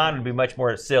 because mine would be much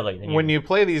more silly than when you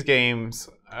play these games.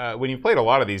 When you played a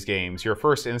lot of these games, your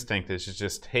first instinct is to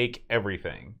just take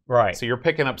everything. Right. So you're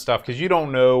picking up stuff because you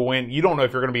don't know if you're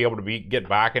going to be able to get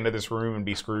back into this room and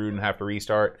be screwed and have to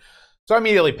restart. So I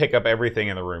immediately pick up everything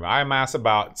in the room. I amass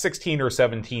about 16 or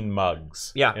 17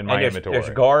 mugs in my inventory. There's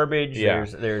garbage. Yeah.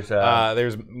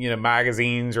 There's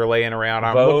magazines are laying around.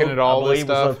 I'm Vogue, looking at all this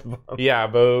stuff. Yeah,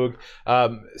 Vogue.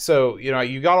 So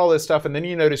you got all this stuff, and then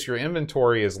you notice your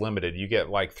inventory is limited. You get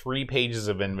like 3 pages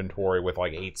of inventory with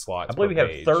like 8 slots. I believe per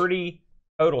we have 30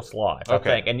 total slots. Okay.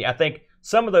 I think, and I think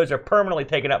some of those are permanently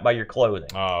taken up by your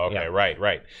clothing. Oh, okay, yeah.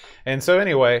 right. And so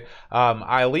anyway,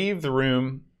 I leave the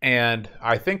room. And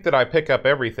I think that I pick up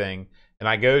everything, and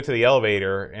I go to the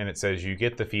elevator, and it says, you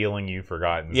get the feeling you've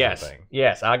forgotten something.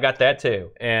 Yes, I got that too.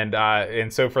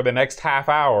 And so for the next half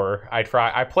hour,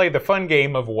 I play the fun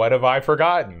game of what have I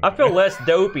forgotten? I feel less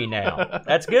dopey now.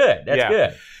 That's good. That's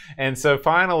good. And so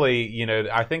finally,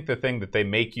 I think the thing that they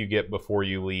make you get before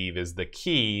you leave is the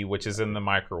key, which is in the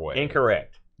microwave.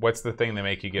 Incorrect. What's the thing they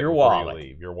make you get before you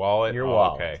leave? Your wallet? Your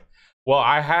wallet. Okay. Well,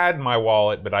 I had my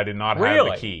wallet, but I did not have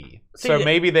the key. See, so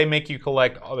maybe they make you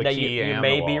collect the key and the wallet. You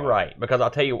may be right, because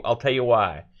I'll tell you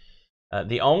why.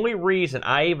 The only reason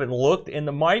I even looked in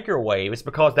the microwave is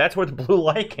because that's where the blue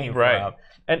light came from.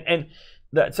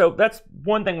 So that's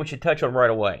one thing we should touch on right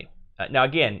away. Now,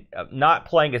 again, not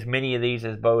playing as many of these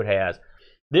as Boat has,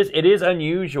 it is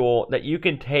unusual that you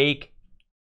can take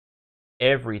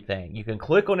everything. You can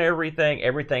click on everything.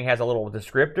 Everything has a little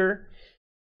descriptor.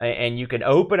 And you can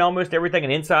open almost everything,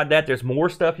 and inside that, there's more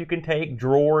stuff you can take.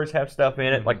 Drawers have stuff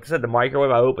in it. Like I said, the microwave,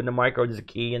 I opened the microwave, there's a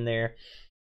key in there.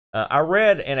 I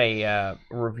read in a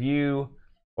review,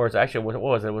 or it's actually, what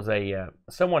was it? It was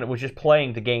someone that was just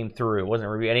playing the game through. It wasn't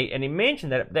a review. And he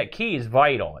mentioned that key is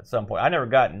vital at some point. I never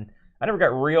got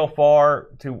real far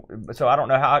to, so I don't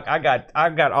know how I got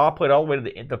output all the way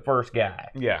to the first guy.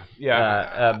 Yeah.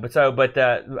 And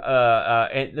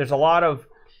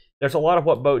there's a lot of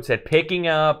what Boat said, picking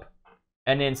up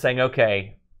and then saying,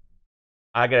 okay,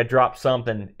 I got to drop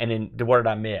something, and then what did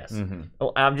I miss?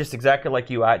 Well, I'm just exactly like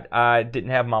you. I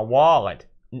didn't have my wallet,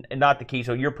 and not the key,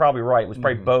 so you're probably right. It was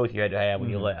probably both you had to have when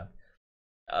you left.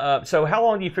 So how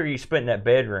long do you figure you spent in that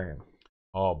bedroom?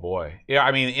 Oh, boy. Yeah,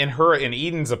 I mean, in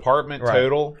Eden's apartment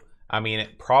total, I mean,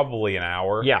 probably an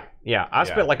hour. Yeah. I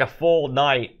spent like a full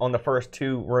night on the first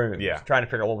 2 rooms trying to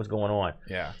figure out what was going on.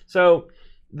 Yeah. So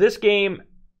this game...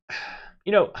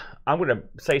 I'm going to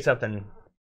say something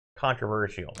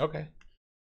controversial. Okay.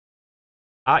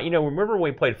 Remember when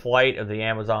we played Flight of the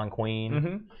Amazon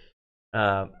Queen?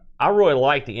 I really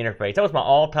liked the interface. That was my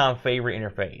all-time favorite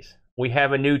interface. We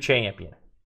have a new champion.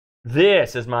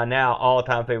 This is my now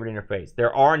all-time favorite interface.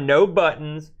 There are no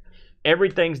buttons.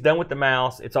 Everything's done with the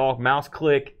mouse. It's all mouse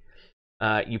click.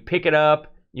 You pick it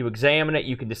up. You examine it.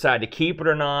 You can decide to keep it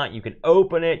or not. You can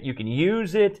open it. You can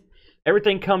use it.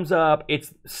 Everything comes up.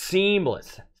 It's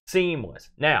seamless.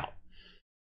 Now,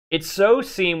 it's so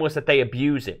seamless that they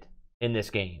abuse it in this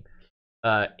game.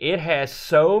 It has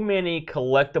so many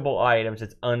collectible items.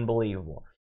 It's unbelievable.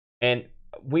 And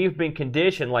we've been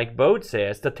conditioned, like Boat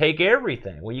says, to take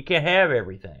everything. Well, you can't have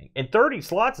everything. And 30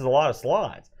 slots is a lot of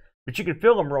slots, but you can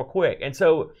fill them real quick. And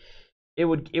so it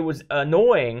was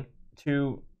annoying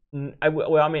to...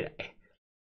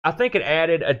 I think it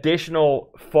added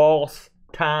additional false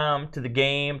time to the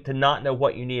game to not know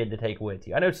what you needed to take with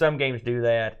you. I know some games do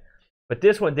that, but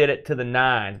this one did it to the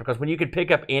nines, because when you could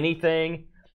pick up anything,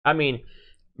 I mean,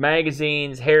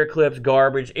 magazines, hair clips,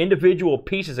 garbage, individual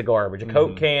pieces of garbage, a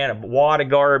Coke can, a wad of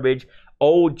garbage,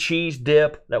 old cheese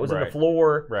dip that was in the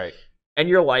floor. Right. And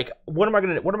you're like, what am I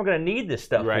gonna need this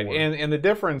stuff for? And the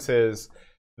difference is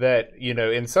that,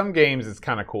 in some games it's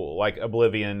kind of cool, like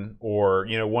Oblivion or,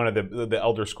 one of the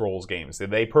Elder Scrolls games.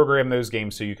 They program those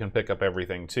games so you can pick up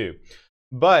everything too.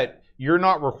 But you're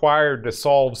not required to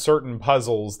solve certain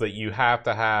puzzles that you have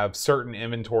to have certain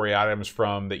inventory items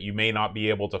from that you may not be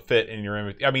able to fit in your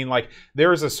inventory. I mean, like,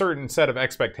 there's a certain set of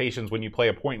expectations when you play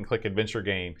a point-and-click adventure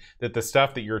game that the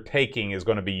stuff that you're taking is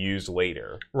going to be used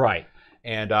later. Right.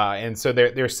 And so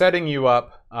they're setting you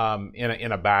up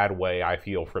in a bad way, I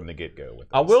feel, from the get-go with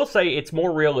this. I will say it's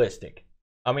more realistic.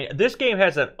 I mean, this game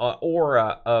has an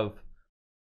aura of...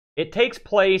 It takes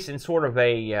place in sort of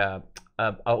a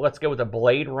let's go with a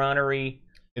Blade Runner-y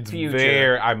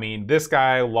future. I mean, this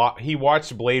guy, he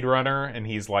watched Blade Runner, and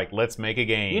he's like, let's make a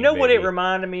game, You know what it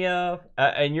reminded me of?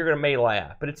 And you're going to may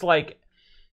laugh, but it's like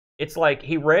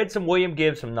he read some William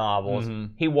Gibson novels,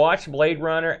 he watched Blade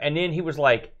Runner, and then he was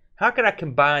like, how can I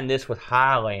combine this with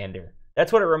Highlander?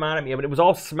 That's what it reminded me of. But it was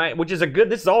all which is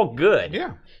this is all good.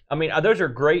 Yeah. I mean, those are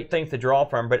great things to draw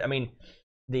from. But I mean,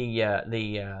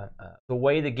 the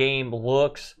way the game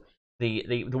looks,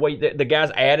 the way the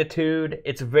guy's attitude,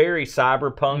 it's very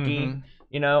cyberpunky,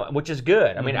 which is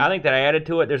good. I mean, I think that added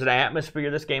to it. There's an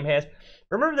atmosphere this game has.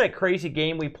 Remember that crazy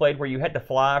game we played where you had to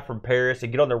fly from Paris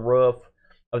and get on the roof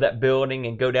of that building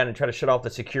and go down and try to shut off the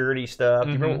security stuff?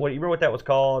 You remember what that was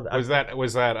called?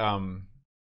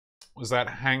 Was that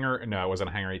Hangar? No, it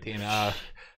wasn't Hangar 18.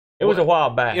 It was a while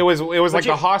back. It was like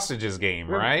the hostages game,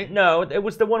 right? No, it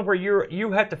was the one where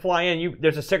you have to fly in.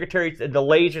 There's a secretary. The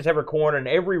lasers every corner, and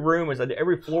every room is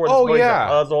every floor. Is a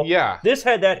puzzle. Yeah. This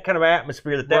had that kind of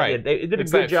atmosphere did. It did a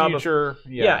good job future, of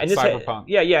and cyberpunk.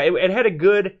 It had a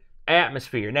good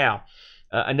atmosphere. Now,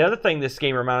 another thing this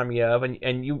game reminded me of,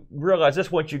 and you realize this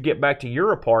once you get back to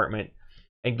your apartment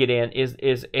and get in, is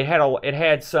it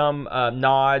had some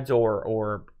nods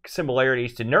or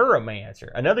similarities to Neuromancer.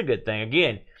 Another good thing,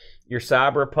 again, your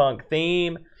cyberpunk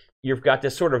theme. You've got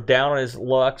this sort of down on his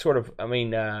luck, sort of,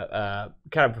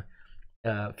 kind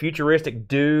of futuristic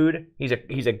dude. He's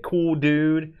a cool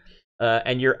dude,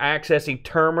 and you're accessing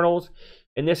terminals.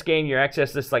 In this game, you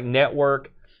access this like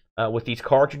network with these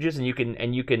cartridges, and you can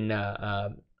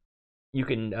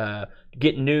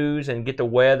get news and get the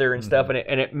weather and stuff,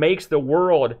 and it makes the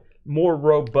world more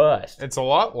robust. It's a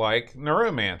lot like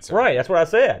Neuromancer. Right, that's what I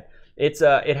said. It's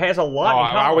it has a lot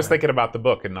in common. I was thinking about the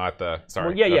book and not the... Sorry.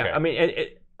 Well, yeah. I mean,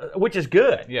 which is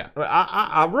good. Yeah.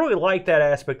 I really like that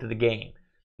aspect of the game.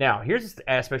 Now, here's the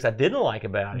aspects I didn't like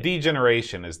about it.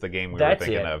 Degeneration is the game we were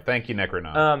thinking of. Thank you,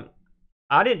 Necronon.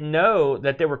 I didn't know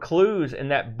that there were clues in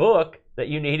that book that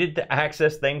you needed to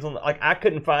access things. Like, I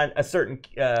couldn't find a certain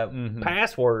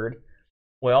password.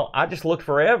 Well, I just looked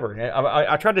forever.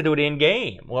 I tried to do it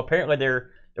in-game. Well, apparently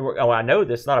there were... Oh, I know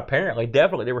this. Not apparently.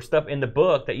 Definitely. There was stuff in the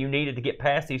book that you needed to get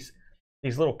past these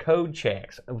little code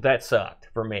checks. That sucked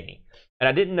for me. And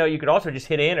I didn't know you could also just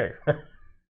hit enter.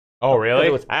 Oh, really?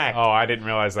 It was hacked. Oh, I didn't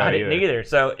realize that I didn't either.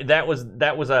 So that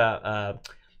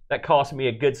cost me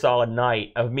a good solid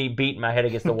night of me beating my head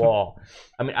against the wall.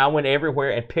 I mean, I went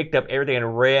everywhere and picked up everything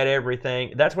and read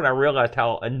everything. That's when I realized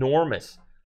how enormous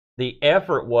the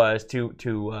effort was to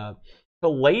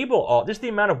label all, just the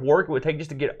amount of work it would take just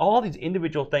to get all these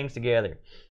individual things together.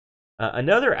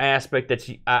 Another aspect that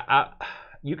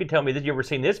you can tell me that you've ever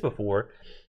seen this before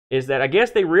is that I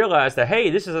guess they realized that, hey,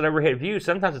 this is an overhead view.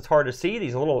 Sometimes it's hard to see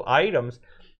these little items.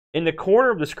 In the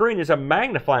corner of the screen, there's a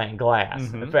magnifying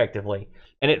glass, effectively.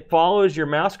 And it follows your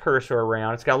mouse cursor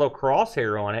around. It's got a little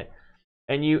crosshair on it.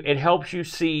 And it helps you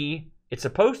see, it's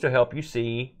supposed to help you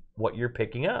see what you're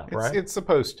picking up, right? It's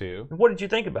supposed to. What did you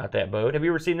think about that, Bode? Have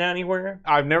you ever seen that anywhere?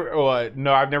 I've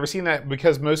never seen that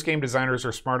because most game designers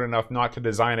are smart enough not to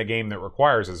design a game that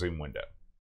requires a zoom window.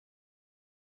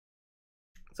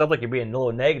 Sounds like you're being a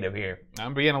little negative here.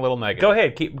 I'm being a little negative. Go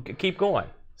ahead, keep going.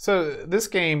 So this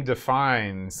game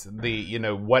defines the,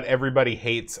 what everybody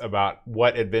hates about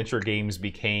what adventure games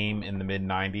became in the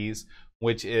mid-90s,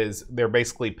 which is they're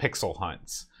basically pixel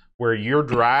hunts, where you're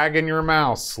dragging your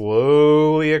mouse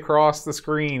slowly across the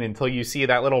screen until you see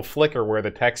that little flicker where the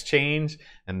text change,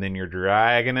 and then you're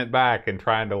dragging it back and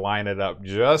trying to line it up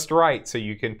just right so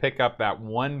you can pick up that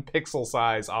one pixel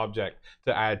size object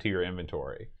to add to your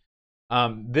inventory.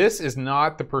 This is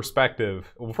not the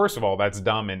perspective. Well, first of all, that's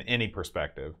dumb in any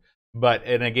perspective. But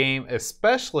in a game,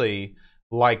 especially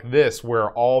like this, where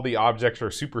all the objects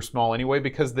are super small anyway,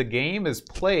 because the game is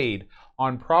played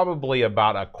on probably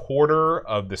about a quarter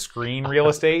of the screen real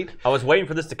estate. I was waiting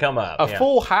for this to come up. A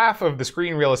full half of the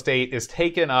screen real estate is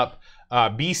taken up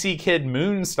BC Kid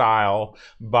Moon style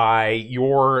by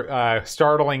your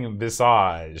startling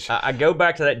visage. I go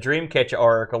back to that Dreamcatcher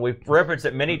article. We've referenced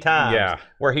it many times,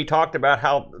 where he talked about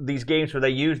how these games where they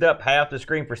used up half the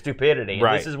screen for stupidity.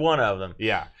 And this is one of them.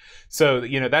 Yeah. So,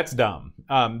 that's dumb.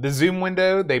 The zoom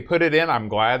window, they put it in. I'm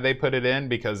glad they put it in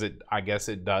because I guess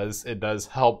it does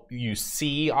help you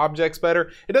see objects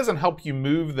better. It doesn't help you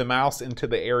move the mouse into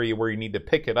the area where you need to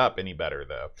pick it up any better,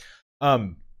 though.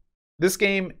 This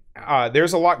game,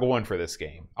 there's a lot going for this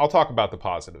game. I'll talk about the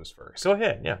positives first. Go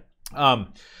ahead, yeah.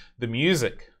 The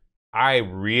music. I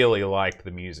really liked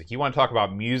the music. You want to talk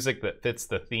about music that fits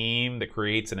the theme, that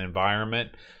creates an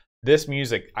environment. This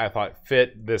music, I thought,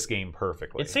 fit this game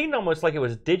perfectly. It seemed almost like it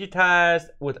was digitized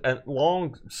with a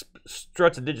long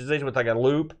struts of digitization with like a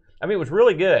loop. I mean, it was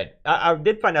really good. I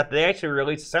did find out that they actually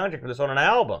released a soundtrack for this on an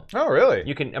album. Oh, really?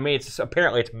 You can. I mean,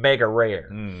 apparently it's mega rare.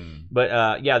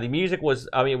 But yeah, the music was.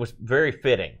 I mean, it was very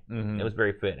fitting. It was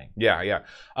very fitting. Yeah, yeah.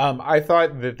 I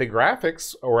thought that the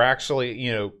graphics were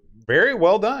actually, very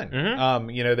well done.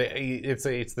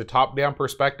 It's the top-down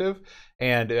perspective,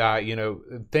 and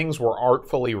things were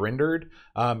artfully rendered.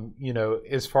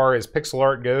 As far as pixel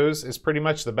art goes, is pretty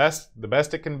much the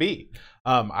best it can be.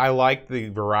 I liked the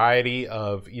variety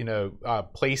of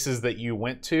places that you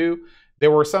went to. There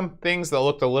were some things that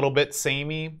looked a little bit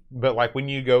samey, but like when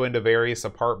you go into various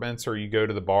apartments or you go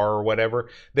to the bar or whatever,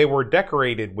 they were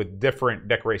decorated with different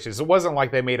decorations. It wasn't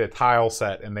like they made a tile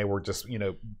set and they were just,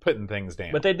 putting things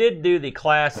down. But they did do the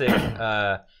classic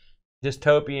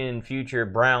dystopian future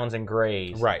browns and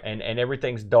grays. Right. And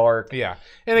everything's dark. Yeah.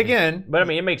 And again... But I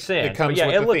mean, it makes sense. It comes with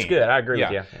the it looks theme. good. I agree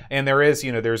with you. And there is,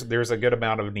 there's a good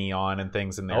amount of neon and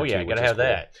things in there too. Oh, yeah. Gotta have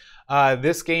that.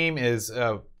 This game is...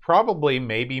 probably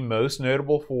maybe most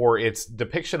notable for its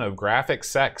depiction of graphic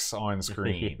sex on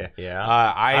screen.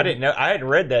 I didn't know. I hadn't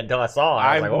read that until I saw it.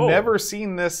 I've never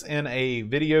seen this in a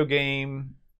video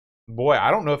game. Boy, I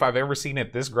don't know if I've ever seen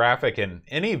it this graphic in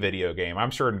any video game.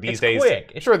 I'm sure these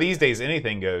days,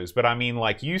 anything goes. But I mean,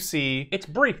 like you see, it's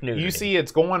brief nudity. You see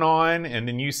it's going on, and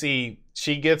then you see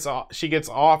she gets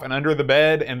off and under the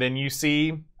bed, and then you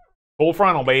see full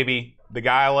frontal, baby. The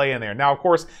guy laying there. Now, of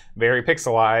course, very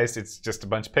pixelized. It's just a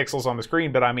bunch of pixels on the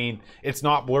screen, but I mean, it's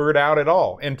not blurred out at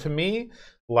all. And to me,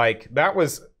 like, that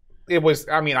was it was.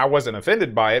 I mean, I wasn't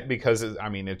offended by it because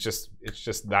it's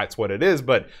just that's what it is.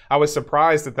 But I was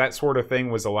surprised that that sort of thing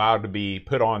was allowed to be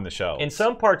put on the shelves. In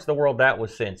some parts of the world, that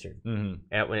was censored. And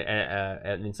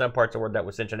in some parts of the world, that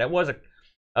was censored. That was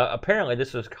apparently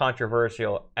this was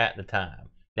controversial at the time.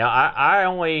 Now, I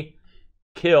only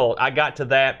I got to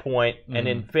that point and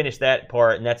then finished that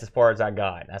part, and that's as far as I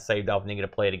got. I saved off and didn't get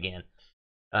to play it again.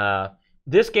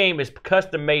 This game is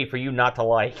custom made for you not to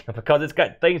like because it's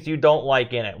got things you don't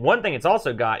like in it. One thing it's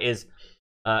also got is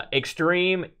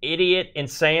extreme idiot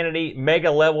insanity,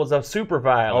 mega levels of super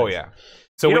violence. Oh yeah.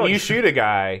 So when you shoot a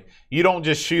guy, you don't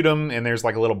just shoot him and there's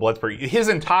like a little blood spurt. His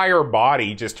entire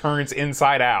body just turns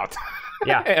inside out.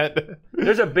 Yeah.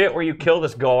 There's a bit where you kill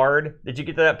this guard. Did you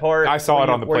get to that part? I saw it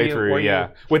on the playthrough, yeah.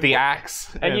 With the axe.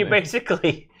 And you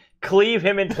basically cleave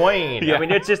him in twain. Yeah. I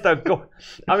mean, it's just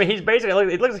he's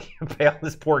basically, it looks like you impale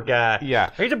this poor guy.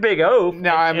 Yeah. He's a big oaf. No,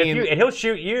 I mean, and he'll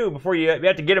shoot you before you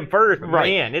have to get him first.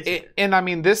 Right. And I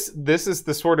mean, this is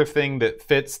the sort of thing that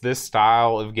fits this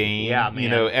style of game. Yeah, man. You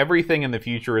know, everything in the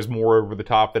future is more over the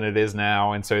top than it is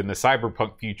now. And so in the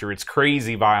cyberpunk future, it's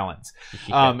crazy violence.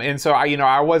 Yeah. And so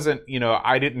I wasn't,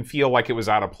 I didn't feel like it was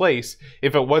out of place.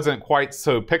 If it wasn't quite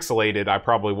so pixelated, I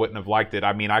probably wouldn't have liked it.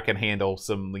 I mean, I can handle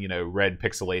some, red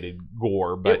pixelated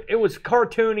gore, but it was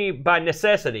cartoony by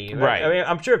necessity, right? I mean,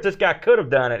 I'm sure if this guy could have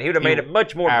done it, he would have made it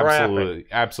much more graphic.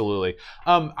 Absolutely.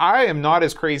 I am not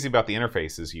as crazy about the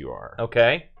interface as you are.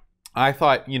 Okay. I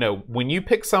thought, when you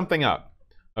pick something up,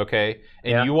 okay,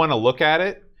 and you want to look at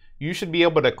it, you should be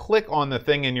able to click on the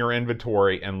thing in your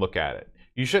inventory and look at it.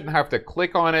 You shouldn't have to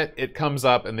click on it, it comes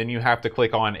up, and then you have to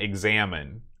click on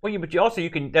examine. Well, but you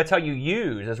can. That's how you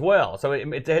use as well. So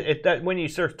when you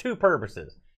serve two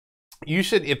purposes. You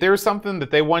should, if there's something that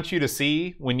they want you to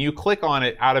see, when you click on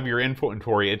it out of your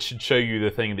inventory, it should show you the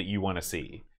thing that you want to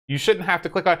see. You shouldn't have to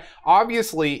click on it.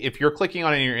 Obviously, if you're clicking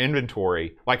on it in your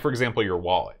inventory, like for example, your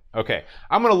wallet. Okay,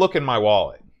 I'm going to look in my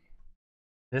wallet.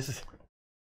 This is...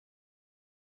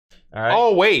 All right.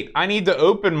 Oh, wait, I need to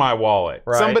open my wallet.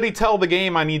 Right. Somebody tell the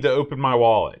game I need to open my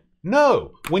wallet.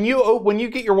 No, when you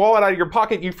get your wallet out of your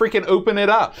pocket, you freaking open it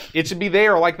up. It should be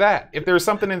there like that. If there's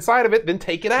something inside of it, then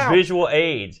take it out. Visual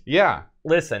aids. Yeah.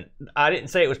 Listen, I didn't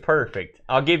say it was perfect.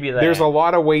 I'll give you that. There's a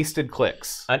lot of wasted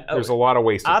clicks. There's a lot of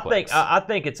wasted clicks. I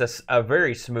think it's a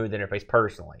very smooth interface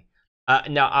personally.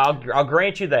 Now I'll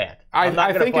grant you that.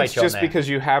 I think it's just because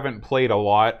you haven't played a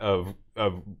lot of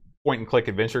point and click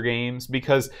adventure games,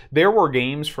 because there were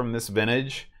games from this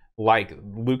vintage, like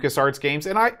LucasArts games,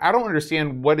 and I don't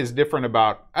understand what is different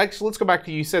about. Actually, let's go back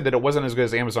to, you said that it wasn't as good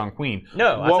as Amazon Queen.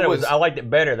 No, I liked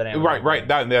it better than Amazon Queen. Right.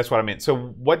 That's what I meant. So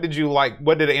what did you like?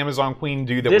 What did Amazon Queen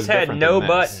do that was different than this? This had no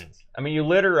buttons. I mean, you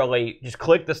literally just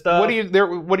click the stuff. What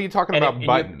are you talking about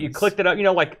buttons? You clicked it up,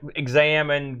 like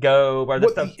examine, go, or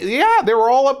this stuff. Yeah, they were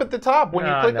all up at the top. When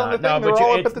you click on the thing, they're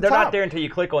all up at the top. They're not there until you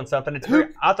click on something.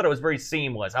 I thought it was very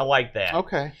seamless. I like that.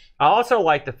 Okay. I also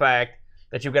like the fact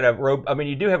that you've got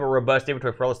you do have a robust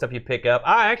inventory for all the stuff you pick up.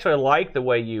 I actually like the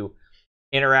way you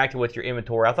interacted with your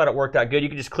inventory. I thought it worked out good. You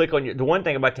could just click on the one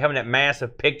thing about having that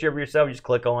massive picture of yourself, you just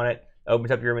click on it,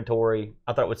 opens up your inventory.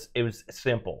 I thought it was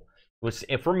simple.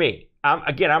 For me,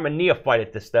 I'm a neophyte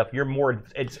at this stuff. You're more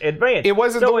advanced. It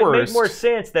wasn't the worst. So it made more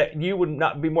sense that you would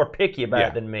not be more picky about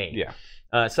it than me.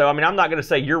 Yeah. So I'm not going to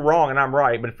say you're wrong and I'm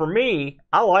right, but for me,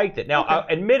 I liked it. Now,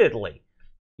 admittedly,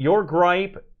 your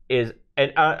gripe is,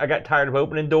 and I got tired of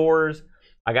opening doors.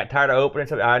 I got tired of opening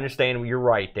stuff. I understand you're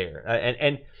right there,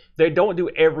 and they don't do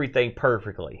everything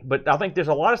perfectly, but I think there's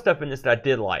a lot of stuff in this that I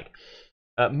did like.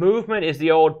 Movement is the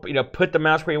old, put the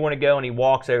mouse where you want to go, and he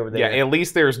walks over there. Yeah, at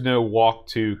least there's no walk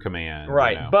to command.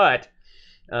 Right, but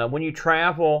when you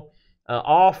travel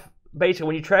off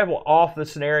the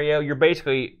scenario, you're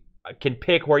basically can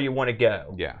pick where you want to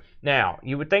go. Yeah. Now,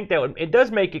 you would think that it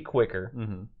does make it quicker.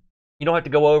 Mm-hmm. You don't have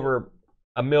to go over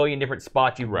a million different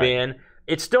spots you've been.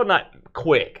 It's still not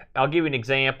quick. I'll give you an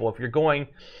example. If you're going...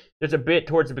 There's a bit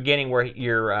towards the beginning where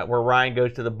where Ryan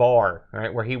goes to the bar,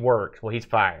 right, where he works. Well, he's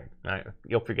fired. Right?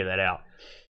 You'll figure that out.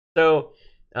 So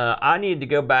I need to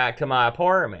go back to my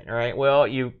apartment. All right. Well,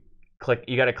 you got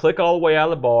to click all the way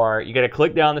out of the bar. You got to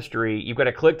click down the street. You've got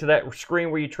to click to that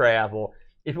screen where you travel.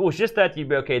 If it was just that, you'd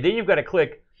be okay. Then you've got to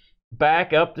click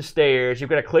back up the stairs. You've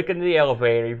got to click into the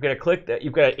elevator. You've got to click.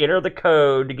 You've got to enter the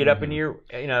code to get up into your.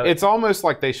 It's almost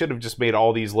like they should have just made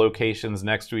all these locations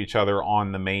next to each other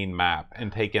on the main map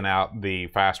and taken out the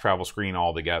fast travel screen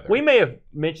altogether. We may have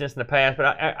mentioned this in the past, but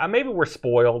I maybe we're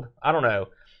spoiled. I don't know.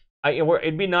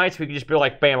 It'd be nice if we could just be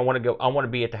like, bam, I want to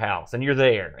be at the house, and you're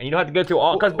there, and you don't have to go through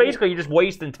all, because basically you're just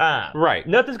wasting time. Right.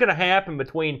 Nothing's going to happen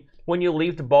between when you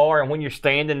leave the bar and when you're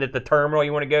standing at the terminal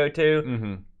you want to go to.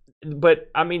 Mm-hmm. but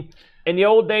I mean, in the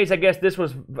old days, I guess this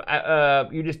was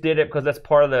you just did it because that's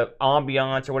part of the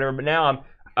ambiance or whatever. But now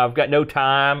I've got no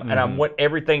time, and I want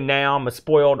everything now. I'm a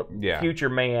spoiled future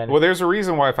man. Well, there's a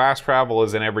reason why fast travel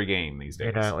is in every game these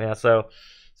days. So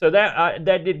that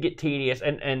did get tedious,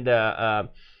 and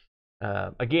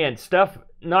again, stuff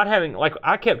not having, like,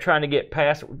 I kept trying to get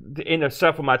past into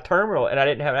stuff with my terminal, and I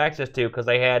didn't have access to because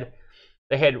they had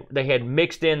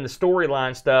mixed in the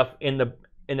storyline stuff in the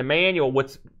manual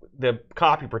with the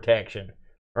copy protection,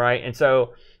 right? And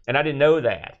I didn't know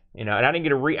that, and I didn't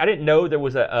get I didn't know there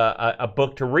was a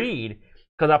book to read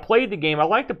because I played the game. I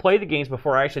like to play the games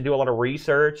before I actually do a lot of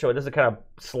research, so it doesn't kind of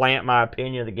slant my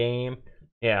opinion of the game.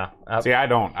 Yeah. See, I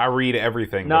don't. I read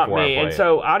everything not before me, I play and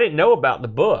so I didn't know about the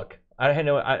book. I had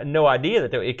no idea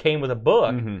that it came with a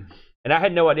book, and I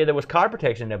had no idea there was copy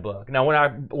protection in the book. Now, when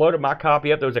I loaded my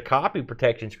copy up, there was a copy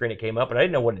protection screen that came up, and I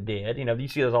didn't know what it did. You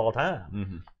see those all the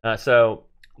time. So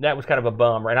that was kind of a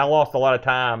bummer, and I lost a lot of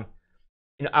time.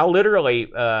 I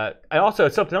literally, I also,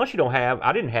 something else you don't have,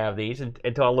 I didn't have these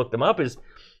until I looked them up, is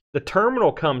the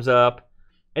terminal comes up,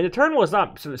 and the terminal is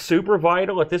not super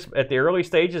vital at the early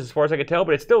stages as far as I could tell,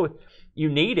 but it's still, you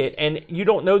need it, and you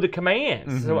don't know the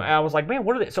commands. So I was like, man,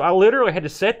 what are they? So I literally had to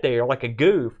sit there like a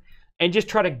goof and just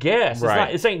try to guess.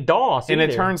 Right. This ain't DOS and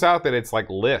either. it turns out that it's like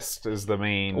list is the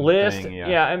main thing.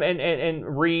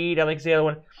 And read, I think is the other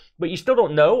one. But you still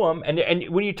don't know them, and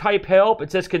when you type help,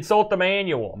 it says consult the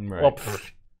manual. Right.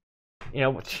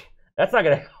 Well, that's not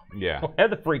gonna help. Yeah.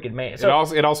 Have the freaking man. So,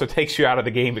 it also takes you out of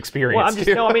the game experience. Well, I'm just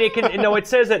it can. It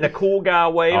says that in a cool guy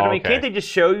way. But, can't they just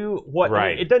show you what?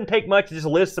 Right. It doesn't take much to just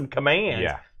list some commands.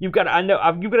 Yeah. You've got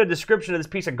a description of this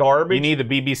piece of garbage. You need the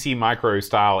BBC Micro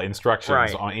style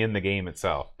instructions in the game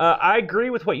itself. I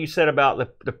agree with what you said about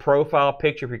the profile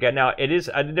picture. If you got now, it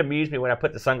did amuse me when I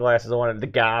put the sunglasses on and the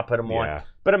guy put them on.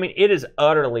 But it is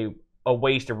utterly a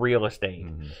waste of real estate.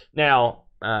 Now,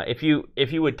 if you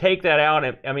would take that out,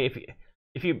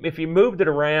 if you moved it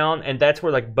around and that's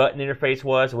where like button interface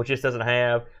was, which this doesn't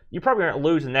have, you probably aren't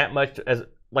losing that much as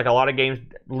like a lot of games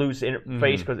lose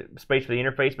interface because space for the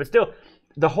interface. But still,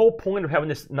 the whole point of having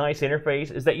this nice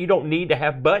interface is that you don't need to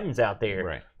have buttons out there.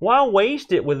 Right. Why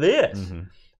waste it with this? And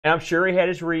I'm sure he had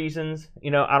his reasons.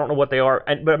 I don't know what they are,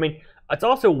 but it's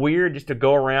also weird just to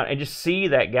go around and just see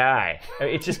that guy.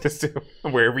 It's just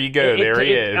wherever you go, there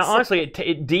he is. Honestly,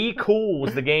 it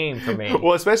de-cools the game for me.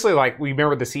 Well, especially like we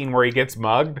remember the scene where he gets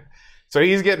mugged. So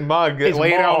he's getting mugged,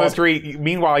 laying out on the street.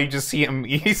 Meanwhile, you just see him.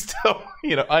 He's still,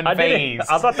 unfazed.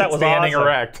 I thought that was standing awesome.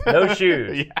 erect, no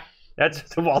shoes.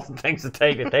 That's of all the things to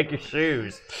take. Take your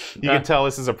shoes. You can tell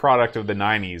this is a product of the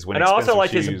 '90s. When and I also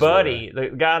like his buddy, the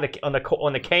guy on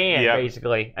the can,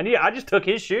 basically. And I just took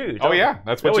his shoes. Oh yeah,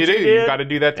 that's what you do. You got to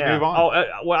do that to move on. Oh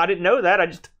well, I didn't know that. I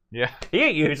just he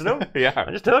ain't using them.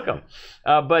 I just took them.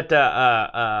 I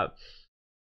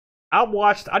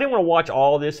didn't want to watch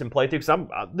all of this and play through because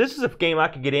this is a game I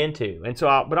could get into, and so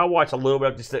I watched a little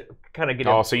bit just to kind of get.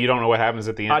 Oh, so you don't know what happens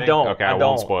at the end? I don't. Okay, I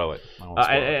won't spoil it.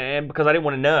 And because I didn't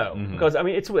want to know, because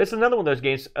it's another one of those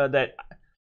games that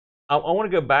I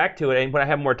want to go back to it, and when I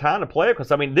have more time to play it, because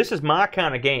this is my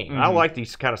kind of game. I like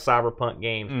these kind of cyberpunk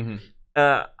games.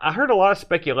 I heard a lot of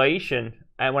speculation,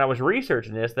 and when I was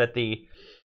researching this, that the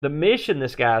mission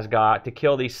this guy's got to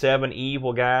kill these 7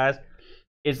 evil guys.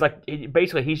 Is like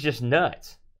basically he's just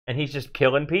nuts and he's just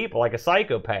killing people like a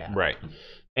psychopath. Right.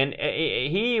 And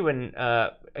he even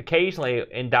occasionally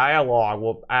in dialogue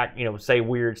will act, say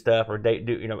weird stuff or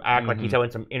act like he's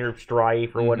having some inner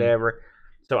strife or whatever.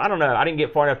 So I don't know. I didn't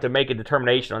get far enough to make a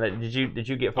determination on that. Did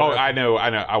you get far? Oh, I know.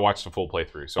 I watched the full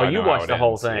playthrough. So you watched the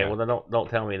whole thing. Yeah. Well, then don't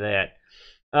tell me that.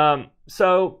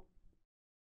 So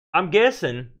I'm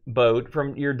guessing, Boat,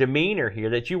 from your demeanor here,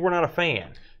 that you were not a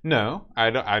fan. No,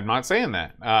 I'm not saying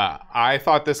that. I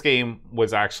thought this game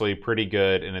was actually pretty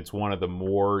good, and it's one of the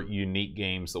more unique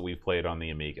games that we've played on the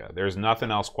Amiga. There's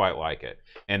nothing else quite like it,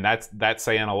 and that's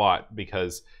saying a lot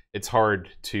because it's hard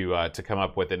to come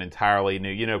up with an entirely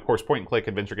new. Of course, point-and-click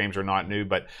adventure games are not new,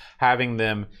 but having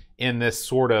them in this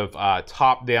sort of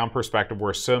top-down perspective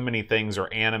where so many things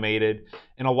are animated.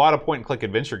 In a lot of point-and-click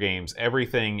adventure games,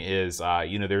 everything is,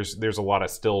 there's a lot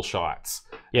of still shots.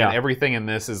 Yeah. And everything in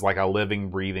this is like a living,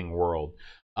 breathing world.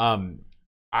 I'm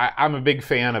a big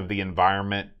fan of the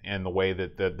environment and the way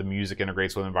that the music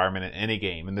integrates with the environment in any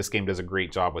game, and this game does a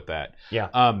great job with that. Yeah.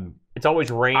 It's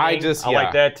always raining. I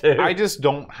like that too. I just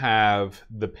don't have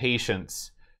the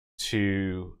patience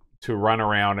to to run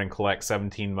around and collect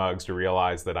 17 mugs to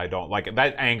realize that I don't like it.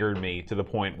 That angered me to the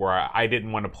point where I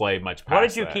didn't want to play much past Why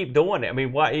did you that. keep doing it? I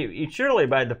mean, why? You surely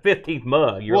by the 15th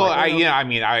mug, you're well, like,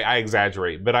 I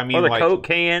exaggerate, but I mean, or the like, Coke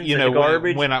cans, you and know, the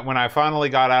garbage. when I finally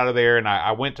got out of there and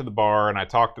I went to the bar and I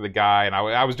talked to the guy and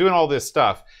I was doing all this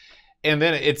stuff. And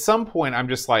then at some point, I'm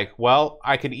just like, well,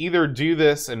 I could either do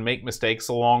this and make mistakes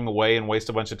along the way and waste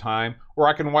a bunch of time, or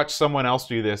I can watch someone else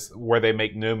do this where they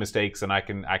make no mistakes and I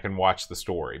can watch the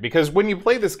story. Because when you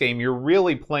play this game, you're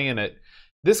really playing it.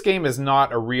 This game is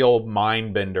not a real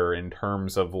mind bender in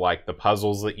terms of like the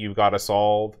puzzles that you've got to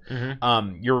solve.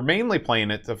 You're mainly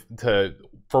playing it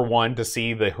for one, to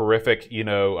see the horrific,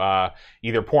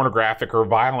 either pornographic or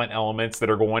violent elements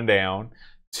that are going down.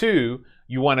 Two,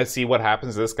 you want to see what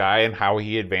happens to this guy and how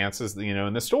he advances,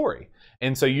 in the story.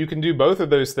 And so you can do both of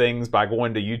those things by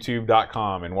going to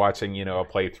youtube.com and watching, a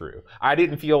playthrough. I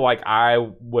didn't feel like I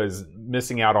was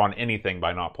missing out on anything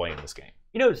by not playing this game.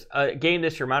 A game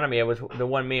this reminded me of was the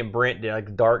one me and Brent did,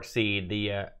 like Dark Seed,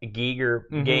 the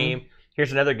Giger game.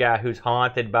 Here's another guy who's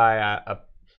haunted by a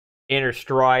inner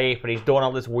strife, and he's doing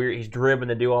all this weird. He's driven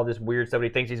to do all this weird stuff. He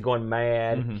thinks he's going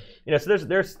mad. So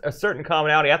there's a certain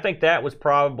commonality. I think that was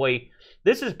probably.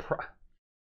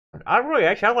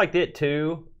 I liked it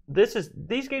too.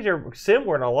 These games are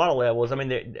similar on a lot of levels. I mean,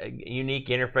 the unique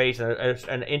interface and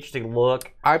an interesting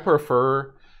look. I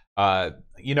prefer, I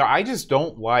just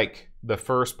don't like the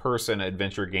first-person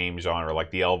adventure game genre,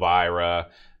 like the Elvira,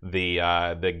 the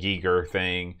Giger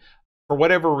thing. For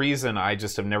whatever reason, I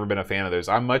just have never been a fan of those.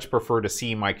 I much prefer to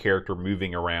see my character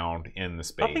moving around in the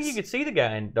space. I think you could see the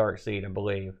guy in Dark Seed, I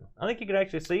believe. I think you could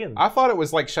actually see him. I thought it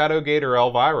was like Shadowgate or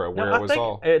Elvira, where it was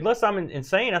all... Unless I'm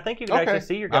insane, I think you could actually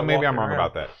see your guy maybe I'm wrong around.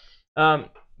 about that.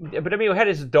 But I mean, it had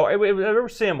his dark. They were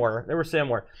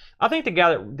similar. I think the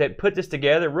guy that put this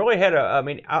together really had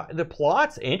the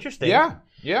plot's interesting. Yeah.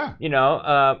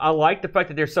 I like the fact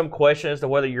that there's some question as to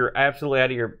whether you're absolutely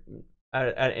out of your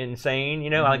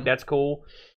insane. I think that's cool.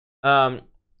 I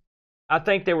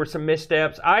think there were some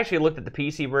missteps. I actually looked at the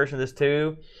PC version of this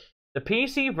too. The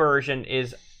PC version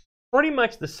is pretty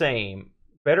much the same,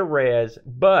 better res,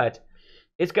 but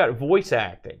it's got voice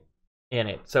acting in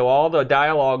it, so all the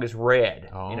dialogue is read.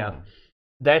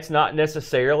 That's not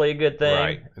necessarily a good thing,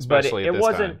 right? Especially but it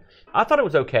wasn't. Time. I thought it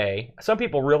was okay. Some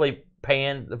people really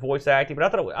panned the voice acting, but I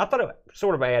thought it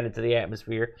sort of added to the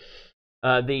atmosphere.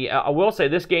 I will say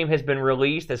this game has been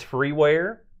released as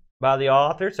freeware by the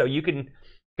author, so you can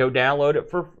go download it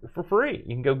for free.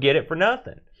 You can go get it for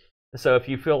nothing. So if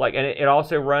you feel like, and it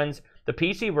also runs, the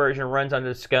PC version runs under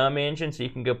the Scum engine, so you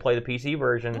can go play the PC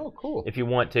version. Oh, cool! If you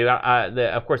want to.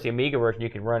 Of course, the Amiga version you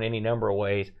can run any number of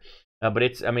ways. But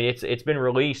it's been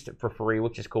released for free,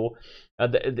 which is cool.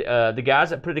 The guys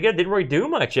that put it together didn't really do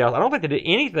much else. I don't think they did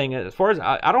anything as far as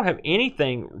I don't have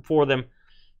anything for them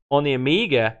on the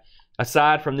Amiga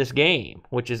aside from this game,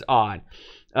 which is odd.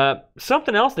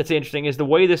 Something else that's interesting is the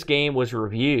way this game was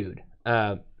reviewed.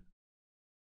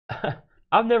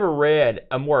 I've never read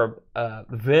a more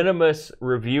venomous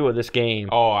review of this game.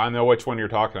 Oh, I know which one you're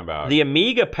talking about. The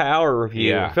Amiga Power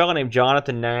review. Yeah. A fellow named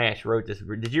Jonathan Nash wrote this.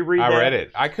 Did you read that? I read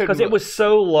it. I couldn't. Because it was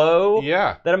so low.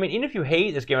 Yeah. That, even if you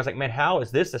hate this game, I was like, man, how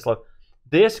is this low?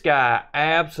 This guy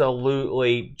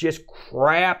absolutely just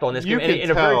crapped on this game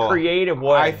in a very creative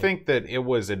way. I think that it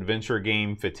was adventure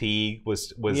game fatigue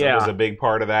was a big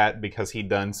part of that, because he'd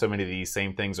done so many of these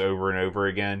same things over and over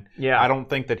again. Yeah. I don't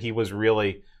think that he was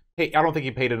really... I don't think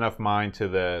he paid enough mind to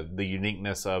the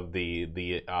uniqueness of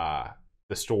the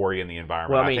story and the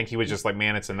environment. Well, I think he was just like,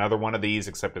 man, it's another one of these,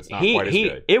 except it's not quite as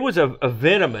good. It was a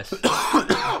venomous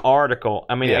article.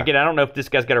 Again, I don't know if this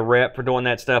guy's got a rep for doing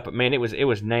that stuff, but man, it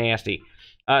was nasty.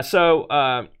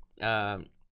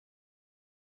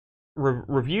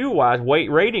 Review-wise,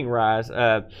 rating-wise,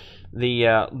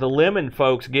 the Lemon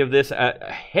folks give this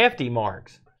hefty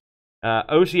marks.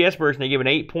 OCS version, they give an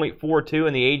 8.42,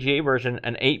 and the AGA version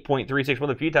an 8.36.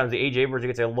 One of the few times the AGA version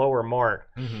gets a lower mark,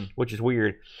 which is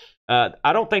weird.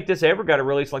 I don't think this ever got a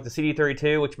release like the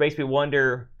CD32, which makes me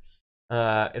wonder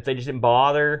if they just didn't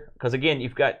bother. Because again,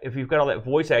 if you've got all that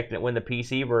voice acting that win the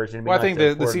PC version. Well, I think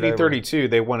the CD32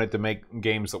 they wanted to make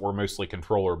games that were mostly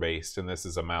controller based, and this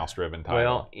is a mouse driven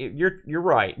title. Well, you're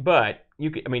right, but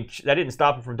you could. That didn't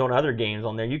stop it from doing other games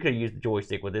on there. You could have used the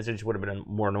joystick with this; it just would have been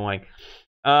more annoying.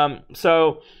 Just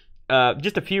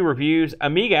a few reviews.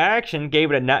 Amiga Action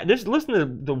gave it a 9. Just listen to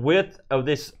the width of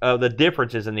this, the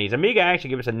differences in these. Amiga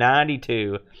Action gave us a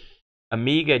 92.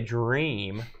 Amiga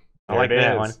Dream, I like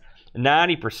that one,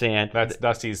 90%. That's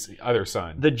Dusty's other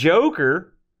son. The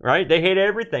Joker, right? They hate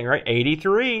everything, right?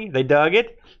 83. They dug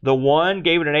it. The One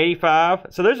gave it an 85.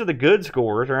 So those are the good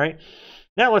scores, right?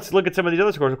 Now let's look at some of these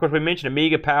other scores. Of course, we mentioned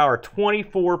Amiga Power,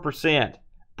 24%.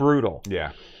 Brutal.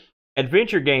 Yeah.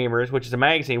 Adventure Gamers, which is a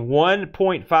magazine,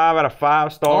 1.5 out of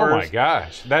 5 stars. Oh my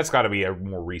gosh. That's got to be a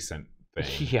more recent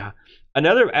thing. Yeah.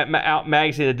 Another out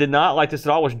magazine that did not like this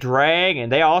at all was Drag,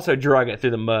 and they also drug it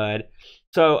through the mud.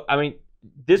 So, I mean,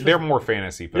 they're more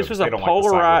fantasy folks. This was a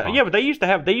polarized. Yeah, but they used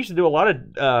to do a lot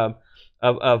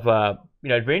of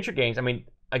adventure games. I mean,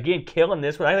 again, killing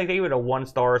this one. I think they gave it a 1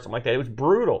 star or something like that. It was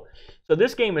brutal. So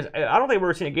this game is. I don't think we've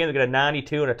ever seen a game that got a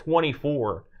 92 and a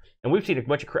 24. And we've seen a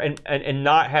bunch of and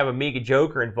not have Amiga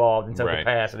Joker involved in some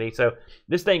capacity. So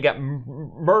this thing got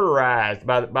murderized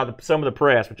by some of the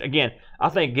press, which again I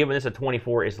think giving this a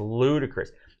 24 is ludicrous.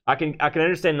 I can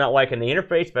understand not liking the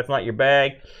interface, if that's not your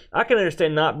bag. I can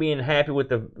understand not being happy with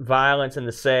the violence and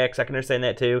the sex. I can understand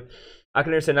that too. I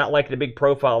can understand not liking the big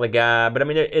profile of the guy, but I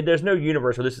mean there's no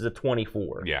universe where this is a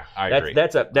 24. Yeah, I agree.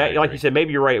 That's like you said.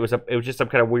 Maybe you're right. It was just some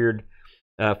kind of weird.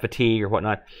 Fatigue or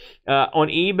whatnot. On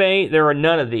eBay, there are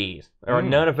none of these. There are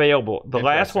none available. The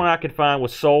last one I could find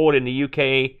was sold in the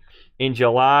UK in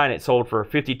July, and it sold for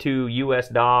 $52 US.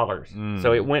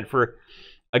 So it went for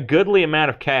a goodly amount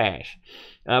of cash.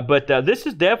 But this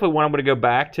is definitely one I'm going to go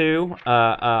back to.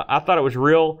 I thought it was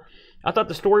real. I thought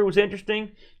the story was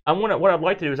interesting. What I'd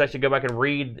like to do is actually go back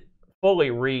and fully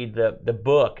read the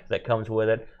book that comes with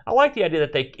it. I like the idea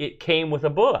that it came with a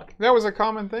book. That was a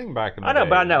common thing back in the day. I know,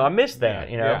 but I miss that.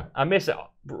 I miss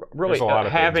really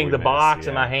having the box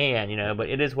in my hand. But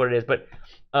it is what it is. But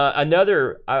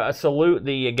I salute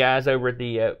the guys over at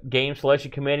the Game Selection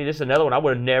Committee. This is another one I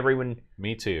would have never even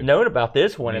known about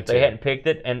this one if they hadn't picked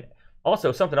it. And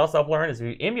also something else I've learned is if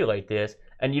you emulate this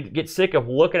and you get sick of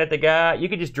looking at the guy, you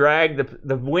can just drag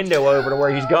the window over to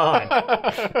where he's gone,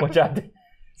 which I did.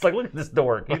 It's like, look at this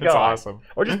dork. He's That's gone. awesome.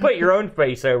 Or just put your own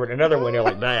face over it, another window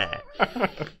like that.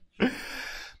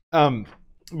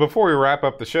 Before we wrap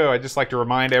up the show, I'd just like to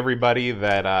remind everybody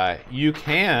that you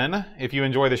can, if you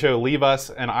enjoy the show, leave us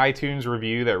an iTunes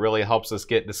review. That really helps us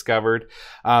get discovered.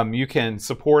 You can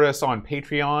support us on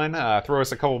Patreon. Throw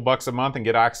us a couple bucks a month and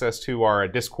get access to our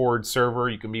Discord server.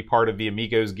 You can be part of the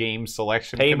Amigos Game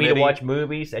Selection Committee. Pay me to watch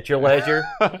movies at your leisure.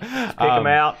 Just pick them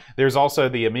out. There's also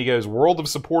the Amigos World of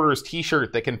Supporters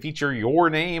t-shirt that can feature your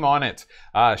name on it,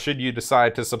 should you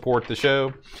decide to support the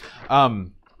show.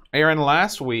 Aaron,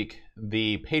 last week,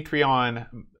 the Patreon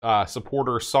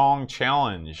supporter song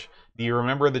challenge. Do you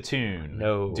remember the tune?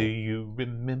 No. Do you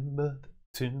remember the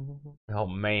tune? Oh,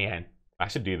 man. I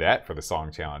should do that for the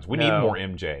song challenge. We need more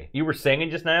MJ. You were singing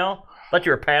just now? I thought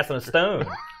you were passing a stone.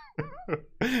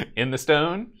 In the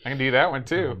Stone? I can do that one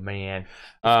too. Oh, man.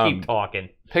 Just keep talking.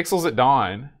 Pixels at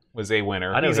Dawn was a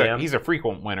winner. I know him. He's a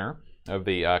frequent winner of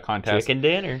the contest. Chicken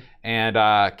dinner.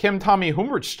 And Kim Tommy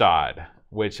Hummerstad,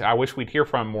 which I wish we'd hear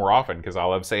from more often because I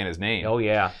love saying his name. Oh,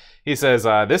 yeah. He says,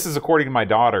 this is according to my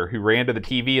daughter, who ran to the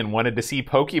TV and wanted to see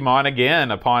Pokemon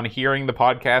again upon hearing the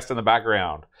podcast in the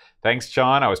background. Thanks,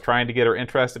 John. I was trying to get her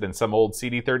interested in some old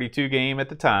CD32 game at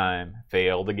the time.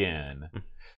 Failed again.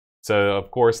 So, of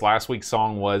course, last week's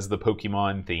song was the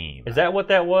Pokemon theme. Is that what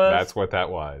that was? That's what that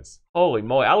was. Holy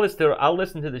moly. I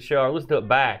listened to the show. I listened to it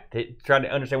back to try to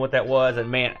understand what that was.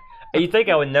 And, man... You think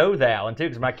I would know that one, too,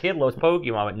 because my kid loves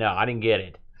Pokemon, but no, I didn't get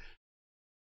it.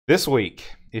 This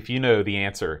week, if you know the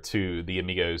answer to the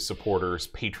Amigos Supporters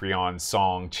Patreon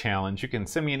Song Challenge, you can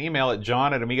send me an email at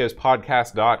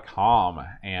john@amigospodcast.com.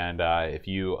 And if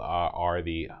you are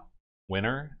the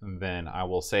winner, then I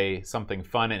will say something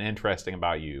fun and interesting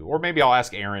about you. Or maybe I'll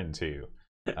ask Aaron, too.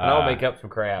 And I'll make up some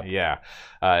crap. Yeah,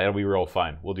 it'll be real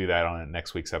fun. We'll do that on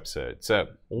next week's episode. So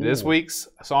this week's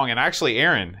song, and actually,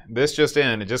 Aaron, it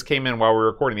just came in while we were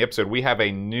recording the episode. We have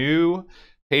a new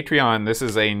Patreon. This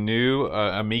is a new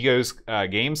Amigos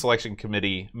Game Selection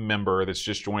Committee member that's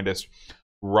just joined us,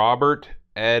 Robert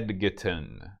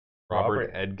Edgerton.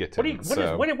 Robert Edgerton.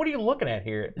 What are you looking at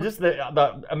here? Is this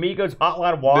the Amigos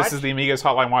Hotline Watch? This is the Amigos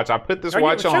Hotline Watch. I put this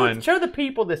watch on. Show the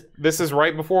people this. This is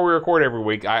right before we record every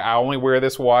week. I only wear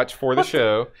this watch for the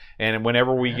show, and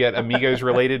whenever we get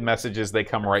Amigos-related messages, they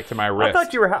come right to my wrist. I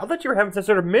thought you were having some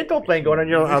sort of mental thing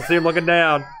going on. I see him looking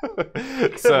down.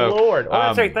 Good so, Lord. I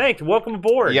want to say thanks. Welcome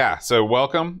aboard. Yeah, so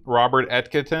welcome, Robert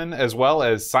Edgerton, as well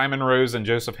as Simon Rose and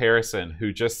Joseph Harrison,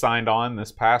 who just signed on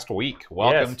this past week.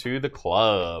 Welcome to the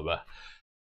club.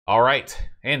 All right,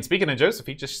 and speaking of Joseph,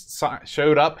 he just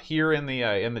showed up here in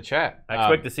the chat. I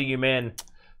expect to see you men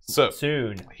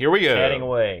soon. Here we go. Chatting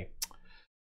away.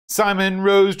 Simon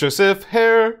Rose, Joseph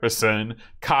Harrison,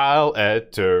 Kyle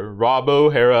Etter, Rob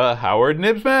O'Hara, Howard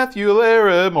Nibbs, Matthew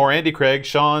Lara, more Andy Craig,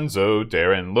 Sean Zoe,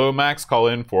 Darren Lomax,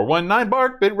 Colin 419,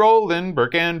 Bark, Bit Roland,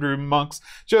 Burke, Andrew Monks,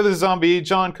 Joe the Zombie,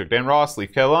 John Cook, Dan Ross,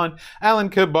 Leaf Kellon, Alan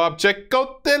Kebab, Check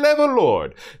out the Level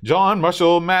Lord, John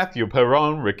Marshall, Matthew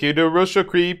Perron, Ricky DeRocha,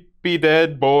 Creepy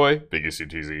Dead Boy, Biggest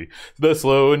CTZ, The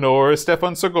Slow Norris,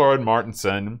 Stefan Segard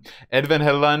Martinson, Edvin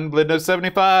Helen, Blid of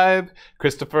 75,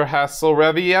 Christopher Hassel,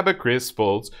 Ravi Abba, Chris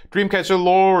Foltz, Dreamcatcher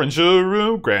Lauren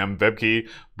Giroux, Graham Vebke,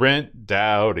 Brent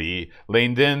Dowdy,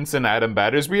 Lane Denson, Adam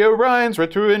Batters, Rio Ryans,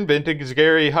 Retro Inventing,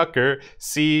 Gary Hucker,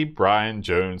 C. Brian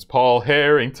Jones, Paul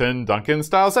Harrington, Duncan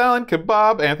Styles, Alan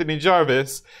Kebab, Anthony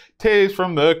Jarvis, Taves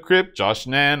from the Crypt, Josh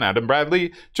Nan, Adam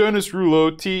Bradley, Jonas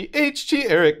Rulo, THG,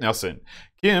 Eric Nelson,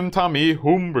 Kim, Tommy,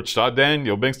 Humbertstadt,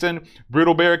 Daniel Bingston,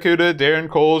 Brutal Barracuda, Darren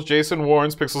Coles, Jason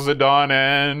Warrens, Pixels at Dawn,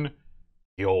 and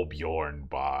Bjorn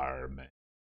Barman.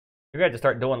 You got to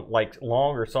start doing like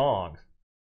longer songs.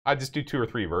 I just do 2 or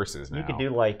 3 verses now. You could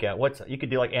do like you could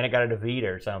do like Anagata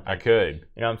Devita or something. I could.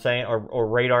 You know what I'm saying? Or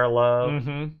Radar Love.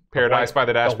 Mm-hmm. Paradise by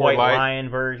the Dashboard White Light. Lion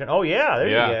version. Oh yeah, there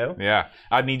you go. Yeah,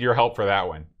 I need your help for that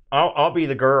one. I'll be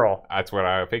the girl. That's what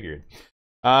I figured.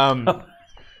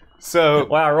 So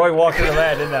wow, Roy walked into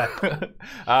that, didn't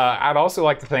I? I'd also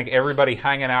like to thank everybody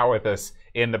hanging out with us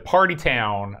in the Party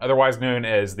Town, otherwise known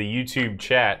as the YouTube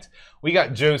chat. We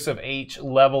got Joseph H,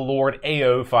 Level Lord,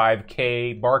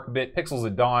 AO5K, Barkbit, Pixels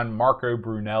of Dawn, Marco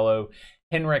Brunello,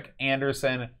 Henrik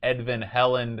Anderson, Edvin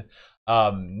Helland,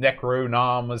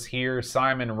 Necronam was here,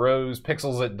 Simon Rose,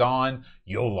 Pixels at Dawn,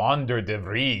 Yolanda De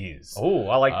Vries. Oh,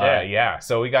 I like that. Yeah,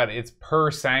 so we got, it's Per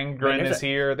Sangren is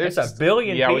here. There's a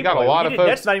billion people. Yeah, we got a lot of folks.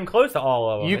 That's not even close to all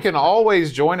of them. You can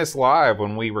always join us live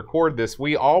when we record this.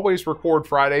 We always record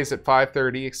Fridays at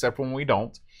 5:30, except when we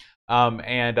don't. Or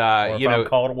if I'm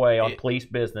called away on police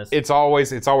business. It's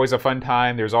always a fun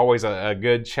time. There's always a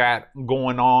good chat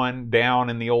going on down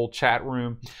in the old chat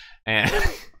room. And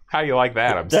how you like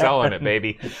that? I'm selling it,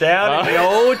 baby. Down in the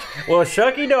old, well,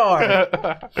 shucky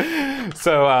darn.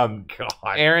 So,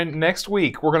 Aaron, next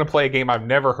week we're gonna play a game I've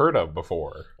never heard of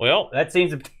before. Well, that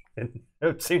seems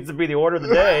to be the order of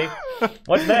the day.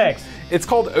 What's next? It's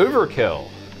called Overkill.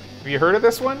 Have you heard of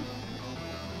this one?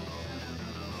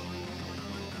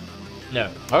 No.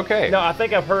 Okay. No, I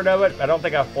think I've heard of it. I don't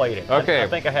think I've played it. Okay. I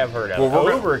think I have heard of it.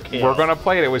 Overkill. We're gonna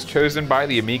play it. It was chosen by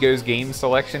the Amigos Game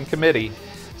Selection Committee.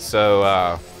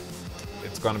 So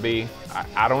it's going to be,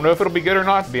 I don't know if it'll be good or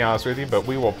not, to be honest with you, but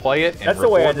we will play it and That's the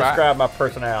way I back. describe my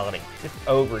personality. Just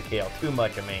overkill. Too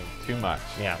much of me. Too much.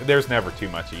 Yeah. There's never too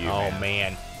much of you, Oh,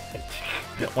 man.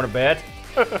 Want to bet?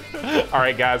 All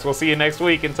right, guys. We'll see you next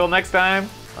week. Until next time,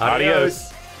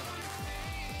 adios.